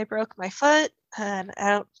week, I broke my foot, and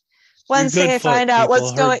Wednesday I find out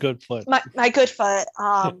what's going. Good foot. My good foot.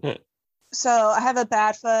 So I have a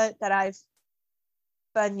bad foot that I've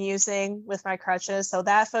been using with my crutches. So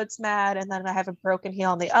that foot's mad, and then I have a broken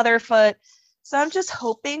heel on the other foot. So I'm just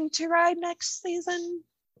hoping to ride next season.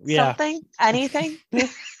 Yeah. Something, anything.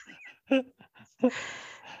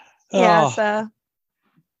 Oh, So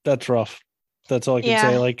that's rough. That's all I can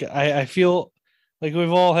say. Like I feel like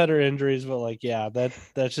we've all had our injuries, but like, yeah,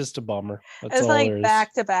 that's just a bummer. That's it's all like there is.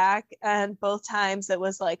 back to back, and both times it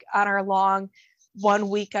was like on our long 1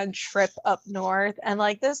 weekend trip up north. And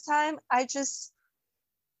like this time I just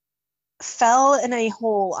fell in a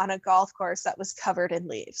hole on a golf course that was covered in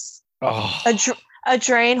leaves. Oh. A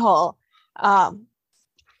drain hole. I'm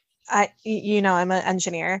an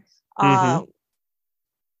engineer.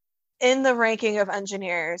 In the ranking of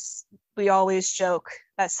engineers, we always joke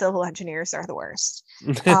that civil engineers are the worst.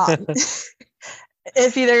 If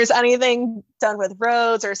there's anything done with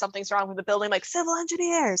roads or something's wrong with the building, like civil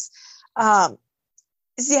engineers. For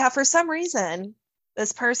some reason,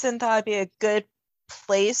 this person thought it'd be a good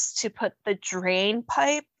place to put the drain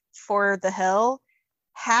pipe for the hill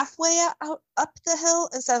halfway out up the hill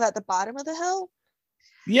instead of at the bottom of the hill.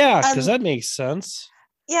 Yeah, because that makes sense.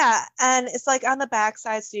 Yeah, and it's like on the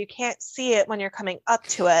backside, so you can't see it when you're coming up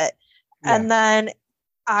to it. Yeah. And then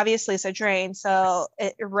obviously it's a drain, so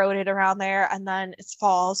it eroded around there, and then it's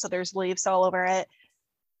fall, so there's leaves all over it.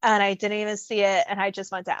 And I didn't even see it, and I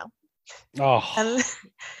just went down. Oh. And,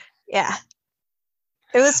 yeah.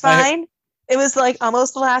 It was fine. It was like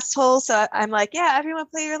almost the last hole, so I'm like, yeah, everyone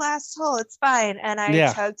play your last hole. It's fine. And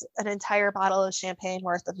I chugged an entire bottle of champagne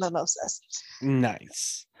worth of mimosas.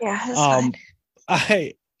 Nice. Yeah, it was fine.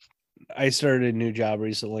 I started a new job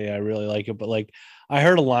recently. I really like it, but like I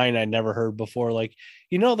heard a line I never heard before. Like,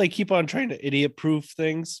 they keep on trying to idiot proof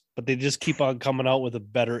things, but they just keep on coming out with a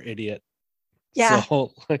better idiot. Yeah.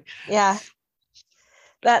 So, yeah.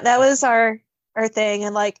 That was our thing.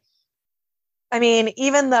 And like, I mean,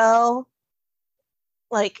 even though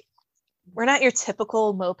like we're not your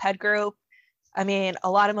typical moped group. I mean,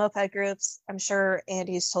 a lot of moped groups, I'm sure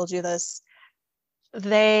Andy's told you this,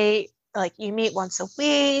 they like you meet once a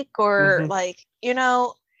week or like,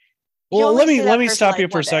 well, let me stop you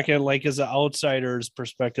for a second. Like as an outsider's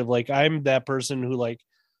perspective, like I'm that person who like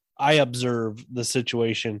I observe the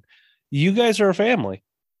situation. You guys are a family.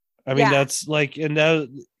 I mean, that's like, and that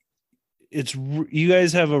you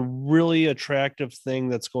guys have a really attractive thing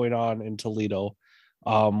that's going on in Toledo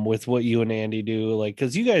with what you and Andy do. Like,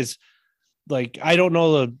 cause you guys, like, I don't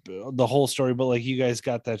know the whole story, but like you guys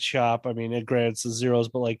got that shop. I mean, it grants the zeros,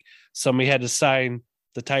 but like somebody had to sign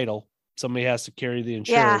the title. Somebody has to carry the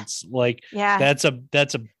insurance. That's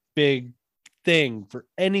a big thing for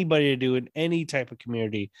anybody to do in any type of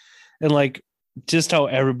community. And like just how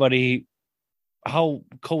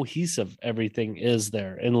cohesive everything is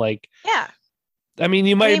there. And like, I mean,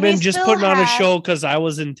 you might have been just putting on a show because I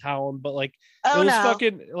was in town, but like, it was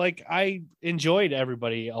fucking like I enjoyed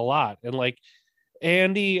everybody a lot. And like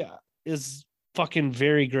Andy is fucking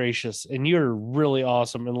very gracious and you're really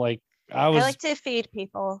awesome. And like I like to feed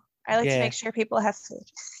people. I like to make sure people have food.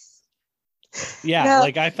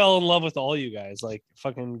 Like I fell in love with all you guys, like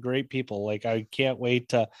fucking great people. Like I can't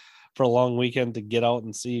wait for a long weekend to get out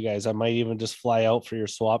and see you guys. I might even just fly out for your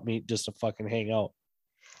swap meet just to fucking hang out.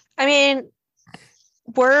 I mean,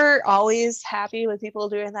 we're always happy with people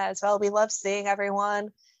doing that as well. We love seeing everyone.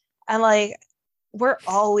 And like, we're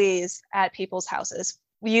always at people's houses.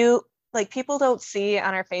 People don't see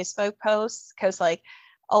on our Facebook posts because like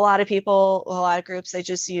a lot of groups, they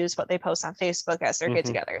just use what they post on Facebook as their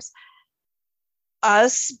get-togethers.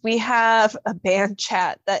 Us, we have a band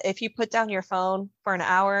chat that if you put down your phone for an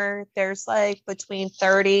hour, there's like between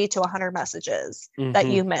 30 to 100 messages that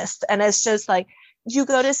you missed. And it's just like, you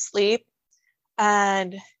go to sleep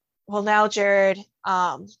and now Jared,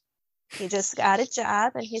 he just got a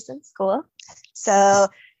job and he's in school. So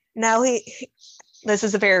now this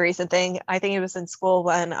is a very recent thing. I think he was in school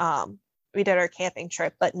when we did our camping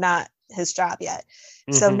trip, but not his job yet.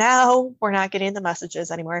 So now we're not getting the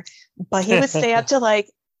messages anymore, but he would stay up to like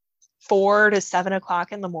 4 to 7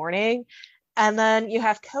 o'clock in the morning. And then you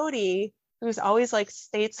have Cody, who's always like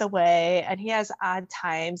states away and he has odd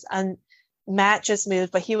times. And Matt just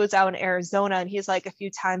moved, but he was out in Arizona and he's like a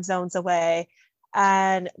few time zones away.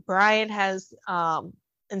 And Brian has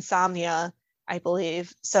insomnia, I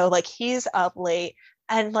believe. So like he's up late.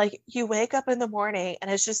 And like you wake up in the morning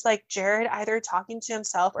and it's just like Jared either talking to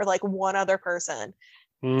himself or like one other person.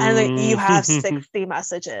 And then you have 60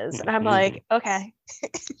 messages. And I'm like, okay.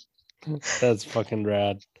 That's fucking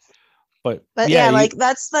rad. But yeah, like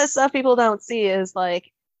that's the stuff people don't see is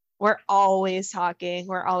like we're always talking.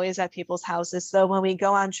 We're always at people's houses. So when we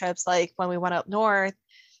go on trips, like when we went up north,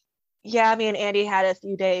 yeah, me and Andy had a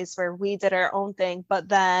few days where we did our own thing. But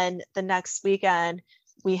then the next weekend,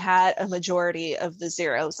 we had a majority of the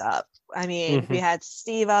zeros up. I mean, we had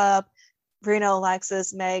Steve up, Bruno,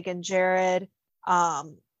 Alexis, Meg, and Jared.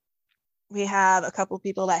 We have a couple of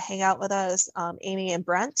people that hang out with us, Amy and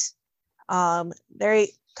Brent.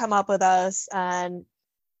 They come up with us, and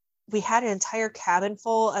we had an entire cabin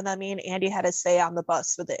full, and then me and Andy had to stay on the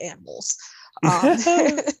bus with the animals.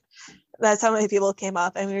 That's how many people came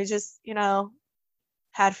up, and we were just,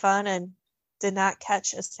 had fun and did not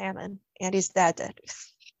catch a salmon. Andy's dad did.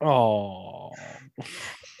 Oh.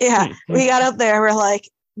 Yeah, we got up there. We're like,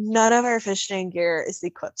 none of our fishing gear is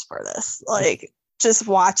equipped for this. Like, just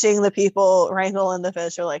watching the people wrangle in the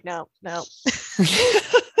fish, we're like, no.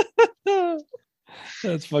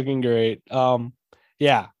 That's fucking great.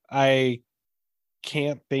 Yeah, I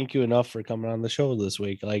can't thank you enough for coming on the show this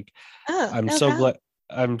week. Like, I'm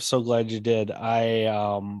so glad you did.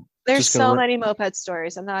 There's so many moped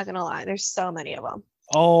stories. I'm not gonna lie. There's so many of them.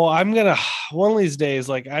 Oh, I'm gonna one of these days.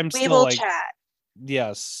 Like, we will chat.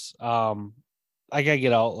 Yes. I gotta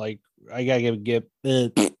get out. Like, I gotta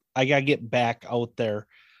get back out there.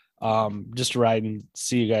 Just to ride and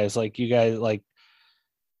see you guys. Like, you guys, like,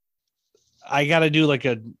 I gotta do like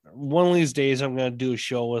one of these days. I'm gonna do a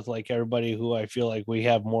show with like everybody who I feel like we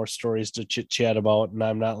have more stories to chit chat about, and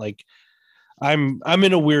I'm not like. I'm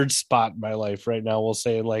in a weird spot in my life right now. We'll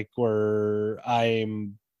say like where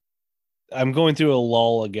I'm going through a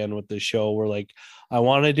lull again with the show where like I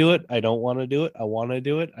want to do it, I don't want to do it, I want to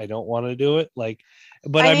do it, I don't want to do it. Like,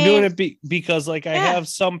 but I'm doing it because like I have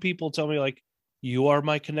some people tell me like you are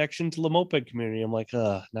my connection to the moped community. I'm like,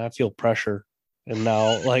 now I feel pressure, and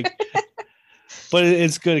now like, but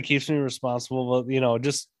it's good. It keeps me responsible. But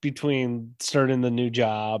just between starting the new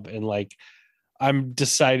job and like. I'm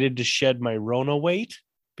decided to shed my Rona weight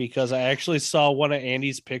because I actually saw one of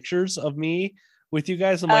Andy's pictures of me with you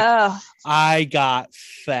guys. I'm like, I got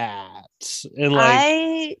fat. And like,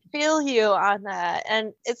 I feel you on that.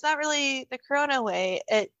 And it's not really the Corona weight.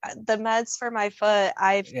 The meds for my foot,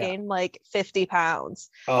 I've gained like 50 pounds.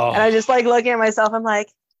 And I just like looking at myself, I'm like,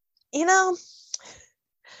 we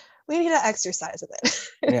need to exercise a bit.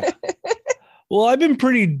 Yeah. Well, I've been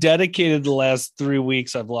pretty dedicated the last 3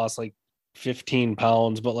 weeks. I've lost like 15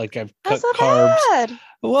 pounds, but like I've cut carbs. Bad.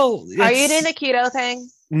 Well, are you doing the keto thing?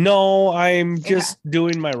 No, I'm just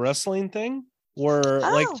doing my wrestling thing. Where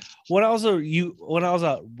like when I was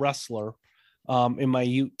a wrestler, in my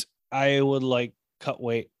ute, I would like cut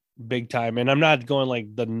weight big time, and I'm not going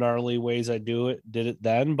like the gnarly ways I did it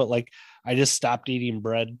then, but like I just stopped eating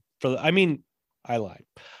bread I lied.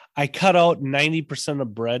 I cut out 90%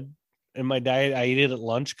 of bread in my diet. I eat it at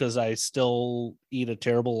lunch because I still eat a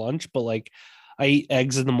terrible lunch, but like I eat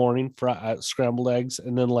eggs in the morning, scrambled eggs,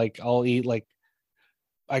 and then like I'll eat like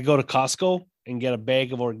I go to Costco and get a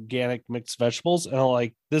bag of organic mixed vegetables, and I'll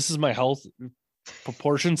like this is my health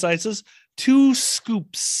proportion sizes, 2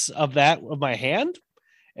 scoops of that with my hand,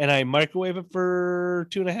 and I microwave it for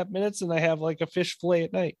 2.5 minutes, and I have like a fish fillet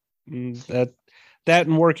at night. That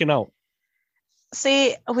and working out.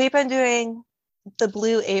 See, we've been doing the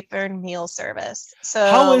Blue Apron meal service. So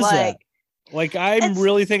how is that? Like, I'm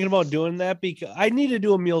really thinking about doing that because I need to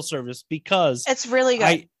do a meal service because it's really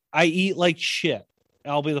good. I eat like shit.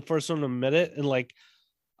 I'll be the first one to admit it. And like,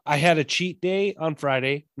 I had a cheat day on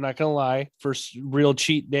Friday. I'm not gonna lie. First real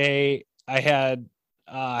cheat day. I had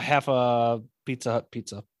half a Pizza Hut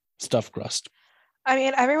pizza stuffed crust. I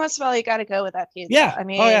mean, every once in a while you got to go with that pizza. Yeah. I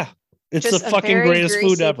mean, it's the fucking greatest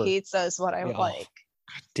food ever. Pizza is what I would like.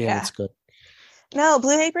 God damn, it's good. No,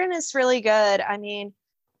 Blue Apron is really good. I mean,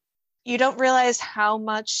 you don't realize how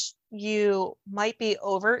much you might be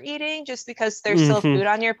overeating just because there's still food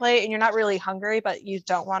on your plate and you're not really hungry, but you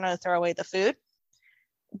don't want to throw away the food.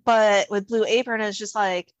 But with Blue Apron, it's just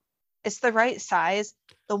like, it's the right size.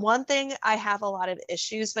 The one thing I have a lot of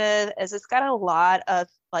issues with is it's got a lot of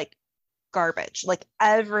like garbage. Like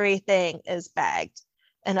everything is bagged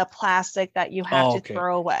in a plastic that you have to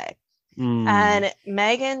throw away. And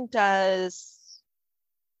Megan does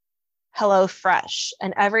HelloFresh,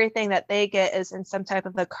 and everything that they get is in some type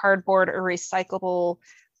of a cardboard or recyclable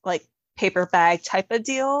like paper bag type of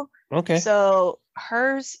deal. Okay. So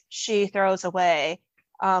hers she throws away,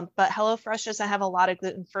 but HelloFresh doesn't have a lot of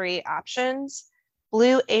gluten-free options.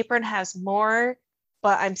 Blue Apron has more,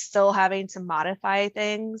 but I'm still having to modify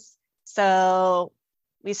things. So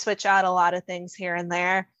we switch out a lot of things here and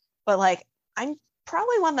there. But like, I'm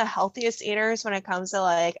probably one of the healthiest eaters when it comes to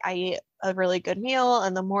like, I eat a really good meal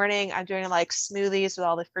in the morning. I'm doing like smoothies with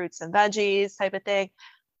all the fruits and veggies type of thing.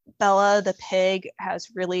 Bella, the pig, has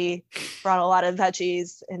really brought a lot of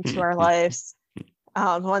veggies into our lives.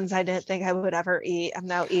 Ones I didn't think I would ever eat. I'm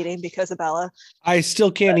now eating because of Bella. I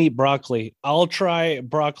still can't eat broccoli. I'll try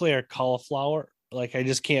broccoli or cauliflower. Like I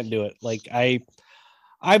just can't do it. Like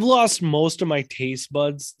I've lost most of my taste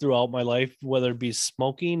buds throughout my life, whether it be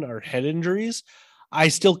smoking or head injuries. I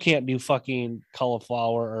still can't do fucking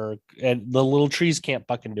cauliflower and the little trees can't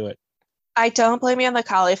fucking do it. I don't blame you on the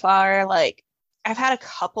cauliflower. Like I've had a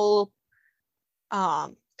couple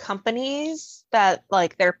companies that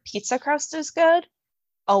like their pizza crust is good.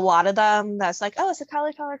 A lot of them that's like, oh, it's a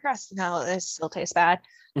cauliflower crust. No, it still tastes bad.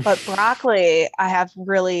 But broccoli, I have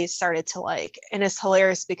really started to like, and it's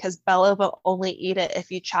hilarious because Bella will only eat it if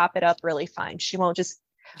you chop it up really fine. She won't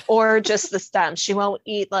or just the stem. She won't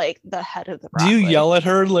eat like the head of the broccoli. Do you yell at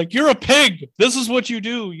her like, you're a pig? This is what you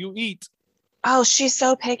do. You eat. Oh, she's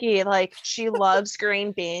so picky. Like she loves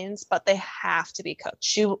green beans, but they have to be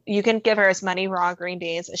cooked. You can give her as many raw green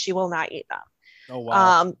beans and she will not eat them. Oh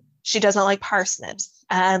wow. She doesn't like parsnips.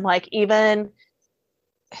 And like even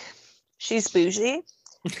she's bougie.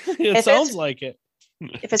 It sounds like it.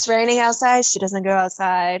 If it's raining outside, she doesn't go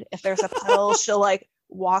outside. If there's a puddle, she'll like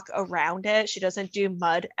walk around it. She doesn't do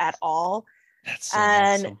mud at all. That's so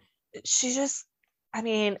awesome. She just, I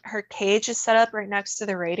mean, her cage is set up right next to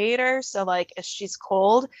the radiator. So like if she's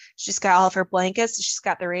cold, she's got all of her blankets. She's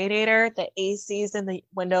got the radiator. The AC's in the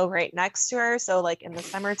window right next to her. So like in the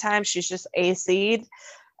summertime, she's just AC'd.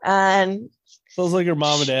 And feels like her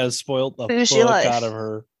mom and dad spoiled the fuck out of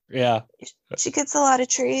her. Yeah. She gets a lot of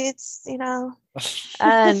treats, you know.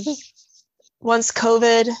 And once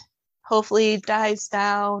COVID hopefully dies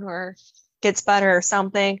down or gets better or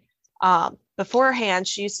something, beforehand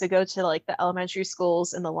she used to go to like the elementary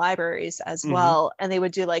schools and the libraries as well, and they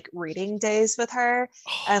would do like reading days with her,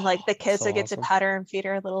 and like the kids would get to pet her and feed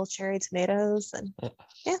her little cherry tomatoes. And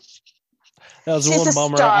yeah, that was one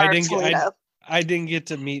bummer. I didn't get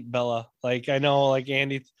to meet Bella. Like I know like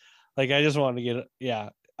Andy, like I just wanted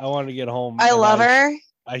to I wanted to get home. I love her.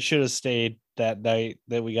 I should have stayed that night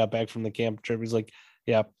that we got back from the camp trip. He's like,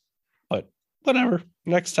 yeah, but whatever.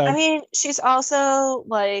 Next time. I mean, she's also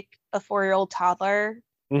like a 4-year-old toddler.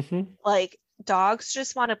 Like dogs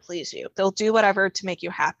just want to please you. They'll do whatever to make you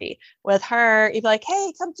happy. With her, you'd be like,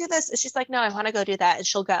 hey, come do this. And she's like, no, I want to go do that. And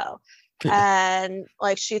she'll go. And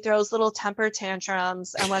like she throws little temper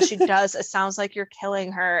tantrums. And when she does, it sounds like you're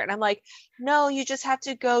killing her. And I'm like, no, you just have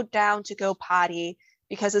to go down to go potty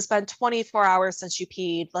because it's been 24 hours since you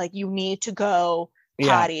peed. Like you need to go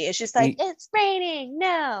potty. It's just like, it's raining.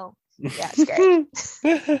 No. Yeah, it's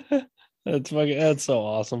great. That's so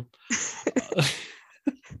awesome.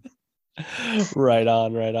 Right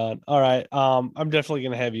on. All right. I'm definitely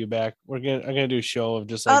gonna have you back. I'm gonna do a show of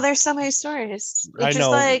just like, there's so many stories. I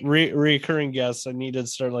know, like recurring guests. I need to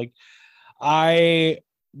start like, I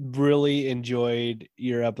really enjoyed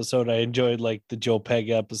your episode. I enjoyed like the Joe Peg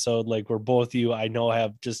episode, like where both of you I know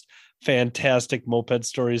have just fantastic moped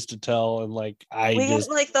stories to tell, and like we get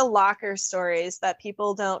like the locker stories that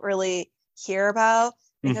people don't really hear about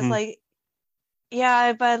because like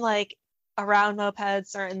I've been like around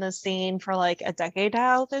mopeds or in the scene for like a decade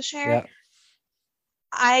now this year.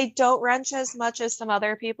 I don't wrench as much as some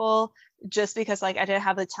other people just because like I didn't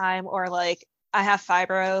have the time, or like I have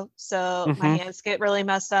fibro, so my hands get really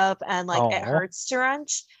messed up and like it hurts to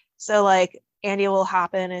wrench. So like Andy will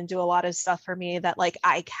hop in and do a lot of stuff for me that like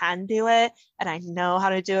I can do it and I know how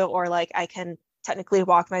to do it, or like I can technically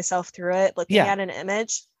walk myself through it looking at an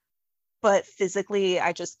image, but physically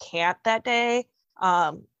I just can't that day.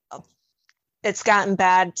 It's gotten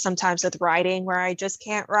bad sometimes with riding where I just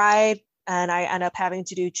can't ride and I end up having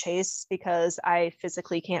to do chase because I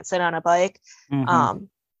physically can't sit on a bike.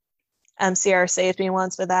 MCR saved me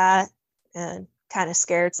once with that and kind of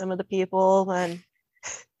scared some of the people when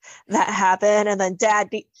that happened. And then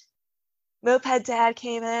moped dad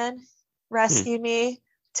came in, rescued me,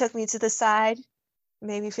 took me to the side,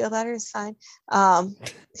 made me feel better. It's fine.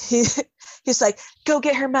 He's like, go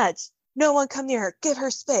get her meds. No one come near her. Give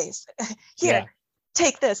her space. Here,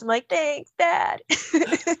 take this. I'm like, thanks, Dad.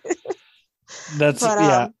 That's so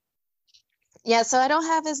I don't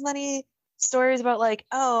have as many stories about like,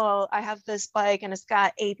 oh, I have this bike and it's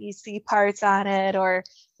got ABC parts on it, or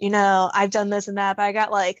you know, I've done this and that, but I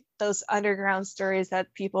got like those underground stories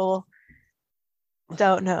that people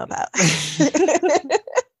don't know about.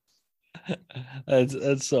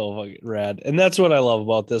 That's so fucking rad. And that's what I love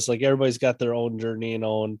about this. Like everybody's got their own journey and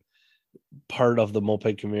own part of the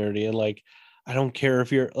moped community. And like, I don't care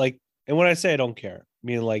if you're like, and when I say I don't care, I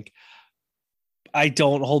mean like I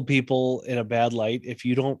don't hold people in a bad light if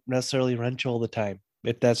you don't necessarily wrench all the time.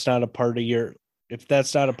 If that's not a part of your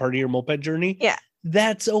moped journey, Yeah.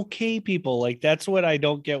 that's okay, people. Like that's what I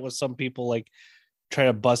don't get with some people like trying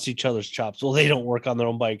to bust each other's chops. Well, they don't work on their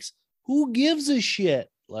own bikes. Who gives a shit?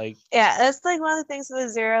 Like, yeah, that's like one of the things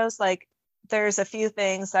with zeros. Like, there's a few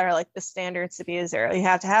things that are like the standards to be a zero. You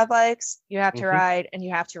have to have bikes, you have to ride, and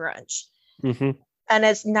you have to wrench. And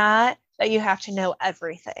it's not that you have to know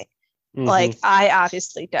everything. Like, I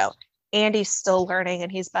obviously don't. Andy's still learning,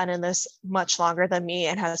 and he's been in this much longer than me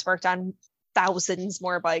and has worked on thousands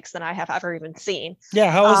more bikes than I have ever even seen.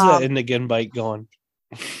 Yeah, how is that Indigan bike going?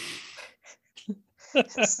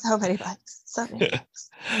 So many bikes. So many bikes.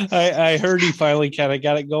 I heard he finally kind of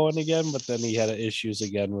got it going again, but then he had issues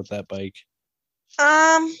again with that bike.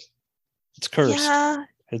 It's cursed. Yeah,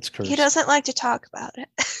 it's cursed. He doesn't like to talk about it.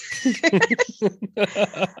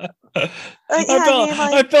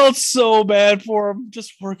 I felt so bad for him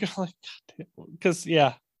just working like because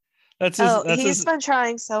that's he's been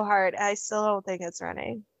trying so hard. I still don't think it's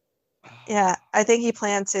running. Yeah, I think he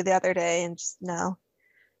planned to the other day and just no.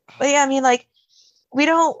 But yeah, I mean, like, we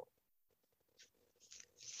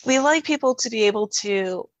like people to be able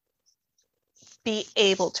to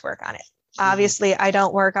work on it. Obviously, I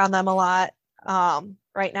don't work on them a lot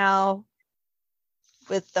right now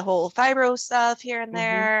with the whole fibro stuff here and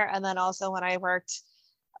there. And then also when I worked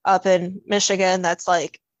up in Michigan, that's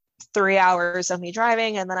like 3 hours of me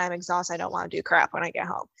driving, and then I'm exhausted. I don't want to do crap when I get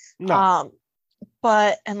home. No.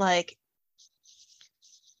 And like,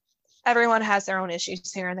 everyone has their own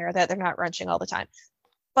issues here and there that they're not wrenching all the time.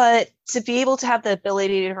 But to be able to have the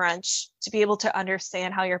ability to wrench, to be able to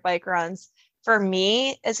understand how your bike runs, for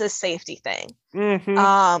me, is a safety thing.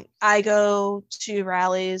 I go to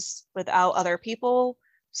rallies without other people,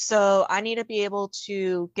 so I need to be able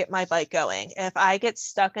to get my bike going. If I get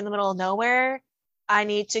stuck in the middle of nowhere, I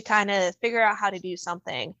need to kind of figure out how to do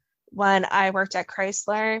something. When I worked at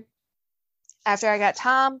Chrysler, after I got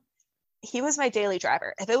Tom, he was my daily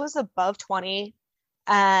driver. If it was above 20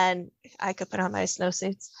 and I could put on my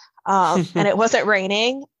snowsuits and it wasn't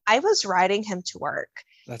raining, I was riding him to work.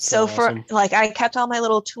 That's so awesome. For like, I kept all my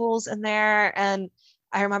little tools in there. And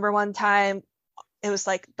I remember one time it was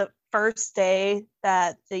like the first day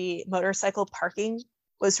that the motorcycle parking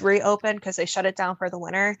was reopened because they shut it down for the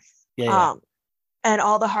winter. And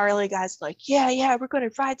all the Harley guys were like, yeah, we're going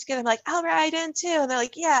to ride together. I'm like, I'll ride in too. And they're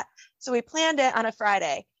like, yeah. So we planned it on a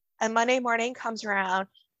Friday. And Monday morning comes around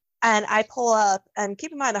and I pull up, and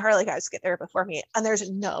keep in mind the Harley guys get there before me, and there's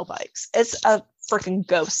no bikes. It's a freaking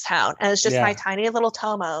ghost town. And it's just my tiny little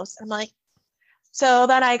Tomos. I'm like, so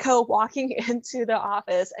then I go walking into the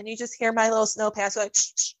office and you just hear my little snow pants like,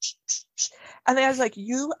 and then I was like,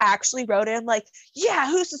 you actually rode him? Like,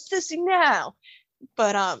 yeah, who's assisting now?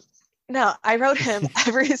 But no, I rode him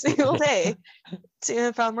every single day to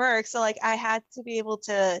and from work. So like, I had to be able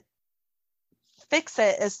to fix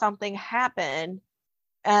it if something happened,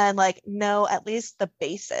 and like know at least the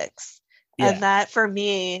basics. And that for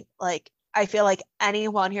me, like, I feel like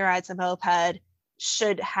anyone who rides a moped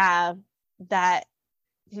should have that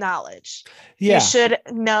knowledge. You should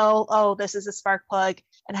know, oh, this is a spark plug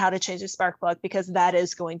and how to change a spark plug, because that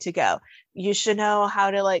is going to go. You should know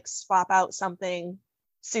how to like swap out something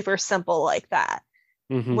super simple like that.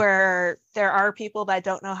 Where there are people that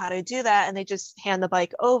don't know how to do that and they just hand the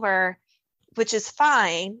bike over, which is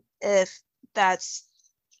fine if that's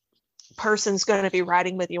person's going to be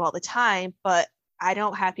riding with you all the time, but I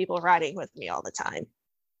don't have people riding with me all the time.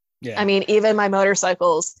 I mean, even my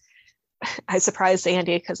motorcycles, I surprised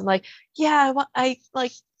Andy because I'm like, I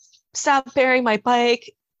like stopped bearing my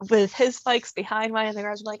bike with his bikes behind mine in the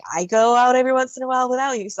garage. I'm like, I go out every once in a while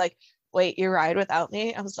without you. He's like, wait, you ride without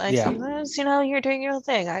me? I was like, sometimes, you're doing your own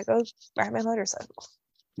thing. I go ride my motorcycle.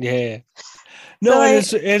 No,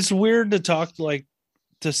 so it's weird to talk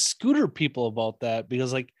to scooter people about that,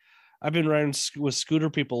 because like I've been riding with scooter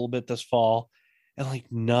people a little bit this fall, and like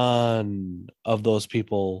none of those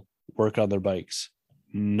people work on their bikes.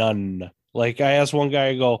 None. Like I asked one guy,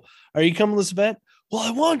 I go, are you coming to this event? Well,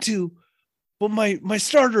 I want to, but my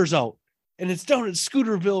starter's out and it's down at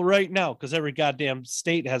Scooterville right now, because every goddamn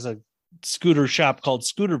state has a scooter shop called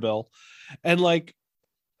Scooterville. And like,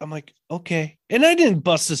 I'm like, okay. And I didn't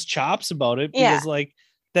bust his chops about it because like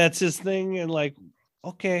that's his thing. And like,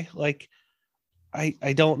 okay, like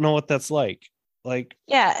I don't know what that's like. Like,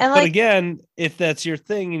 and but again, if that's your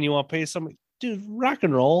thing and you want to pay somebody, dude, rock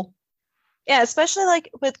and roll. Yeah, especially like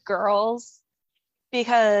with girls,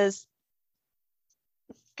 because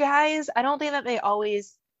guys, I don't think that they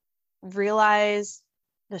always realize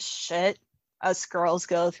the shit us girls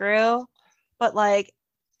go through. But like,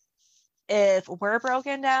 if we're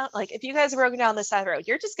broken down, like if you guys are broken down the side of the road,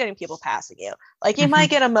 you're just getting people passing you. Like you might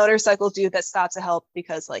get a motorcycle dude that stops to help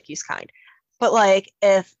because like he's kind. But like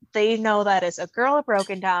if they know that it's a girl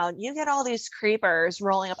broken down, you get all these creepers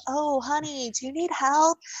rolling up. Oh, honey, do you need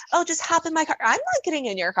help? Oh, just hop in my car. I'm not getting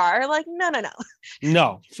in your car. Like, no.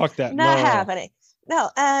 No, fuck that. Not No. happening. No.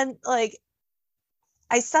 And like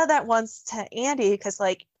I said that once to Andy because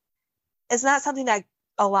like it's not something that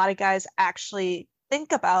a lot of guys actually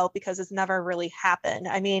think about because it's never really happened.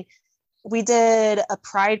 I mean, we did a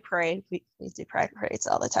pride parade. We do pride parades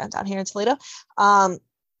all the time down here in Toledo.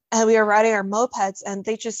 And we were riding our mopeds and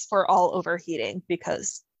they just were all overheating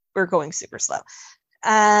because we're going super slow.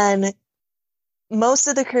 And most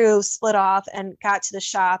of the crew split off and got to the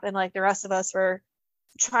shop, and like the rest of us were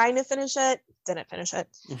trying to finish it, didn't finish it.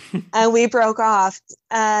 And we broke off,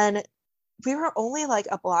 and we were only like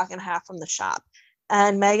a block and a half from the shop,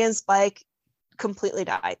 and Megan's bike completely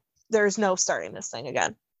died. There's no starting this thing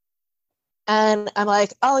again. And I'm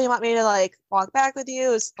like, oh, you want me to like walk back with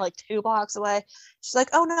you? It's like 2 blocks away. She's like,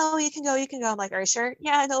 oh no, you can go. I'm like, are you sure?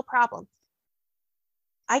 Yeah, no problem.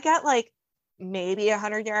 I got like maybe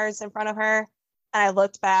 100 yards in front of her, and I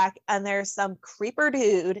looked back, and there's some creeper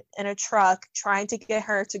dude in a truck trying to get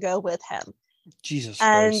her to go with him. Jesus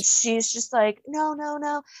And Christ. she's just like,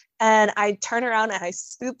 no. And I turned around and I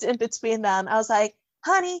scooped in between them. I was like,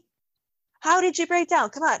 honey, how did you break down?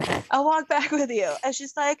 Come on, I'll walk back with you. And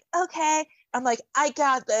she's like, okay. I'm like, I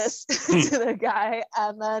got this to the guy.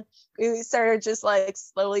 And then we started just like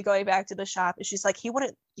slowly going back to the shop. And she's like, he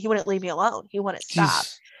wouldn't leave me alone. He wouldn't stop.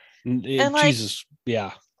 And like, Jesus.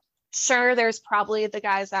 Yeah. sure, there's probably the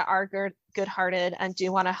guys that are good-hearted and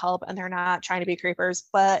do want to help, and they're not trying to be creepers,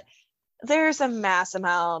 but there's a mass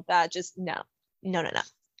amount that just no.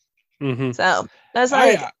 Mm-hmm. So that's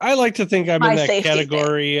like I like to think I'm in my that safety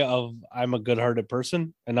category of I'm a good-hearted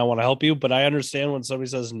person and I want to help you, but I understand when somebody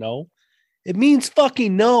says no, it means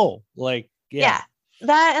fucking no. Like, yeah.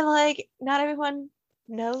 That, and like not everyone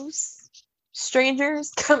knows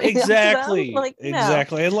strangers coming Exactly. up to them. Like,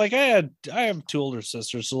 exactly. And like I have 2 older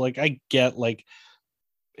sisters, so like I get like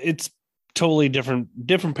it's totally different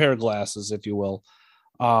pair of glasses, if you will.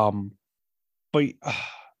 But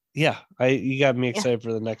yeah, you got me excited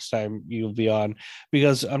for the next time you'll be on,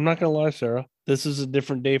 because I'm not gonna lie, Sarah, this is a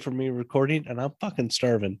different day for me recording, and I'm fucking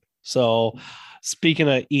starving. So, speaking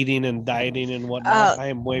of eating and dieting and whatnot, I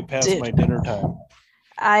am way past my dinner time.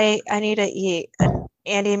 I need to eat. And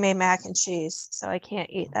Andy made mac and cheese, so I can't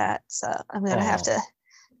eat that. So I'm gonna have to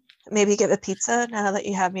maybe get a pizza now that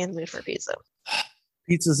you have me in the mood for pizza.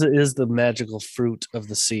 Pizza is the magical fruit of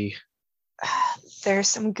the sea. There's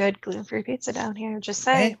some good gluten-free pizza down here. Just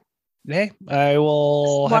saying. Hey, I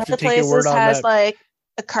will have to take your word on that. One of the places has like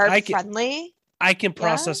a carb-friendly. I can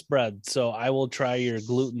process bread, so I will try your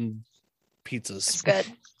gluten pizzas. It's good.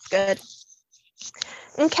 It's good.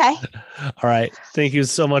 Okay. All right. Thank you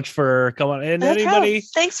so much for coming. And anybody,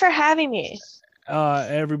 thanks for having me.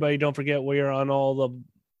 Everybody, don't forget we are on all the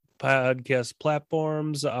podcast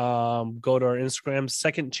platforms. Go to our Instagram,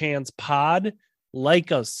 Second Chance Pod.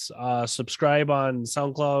 Like us, subscribe on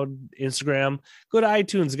SoundCloud, Instagram. Go to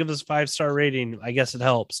iTunes, give us a 5-star rating. I guess it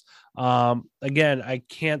helps. Again, I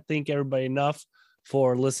can't thank everybody enough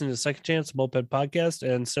for listening to Second Chance Moped Podcast.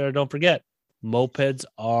 And Sarah, don't forget, mopeds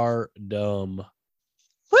are dumb.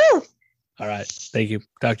 Woo! All right. Thank you.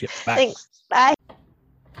 Talk to you. Bye. Thanks.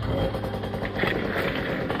 Bye.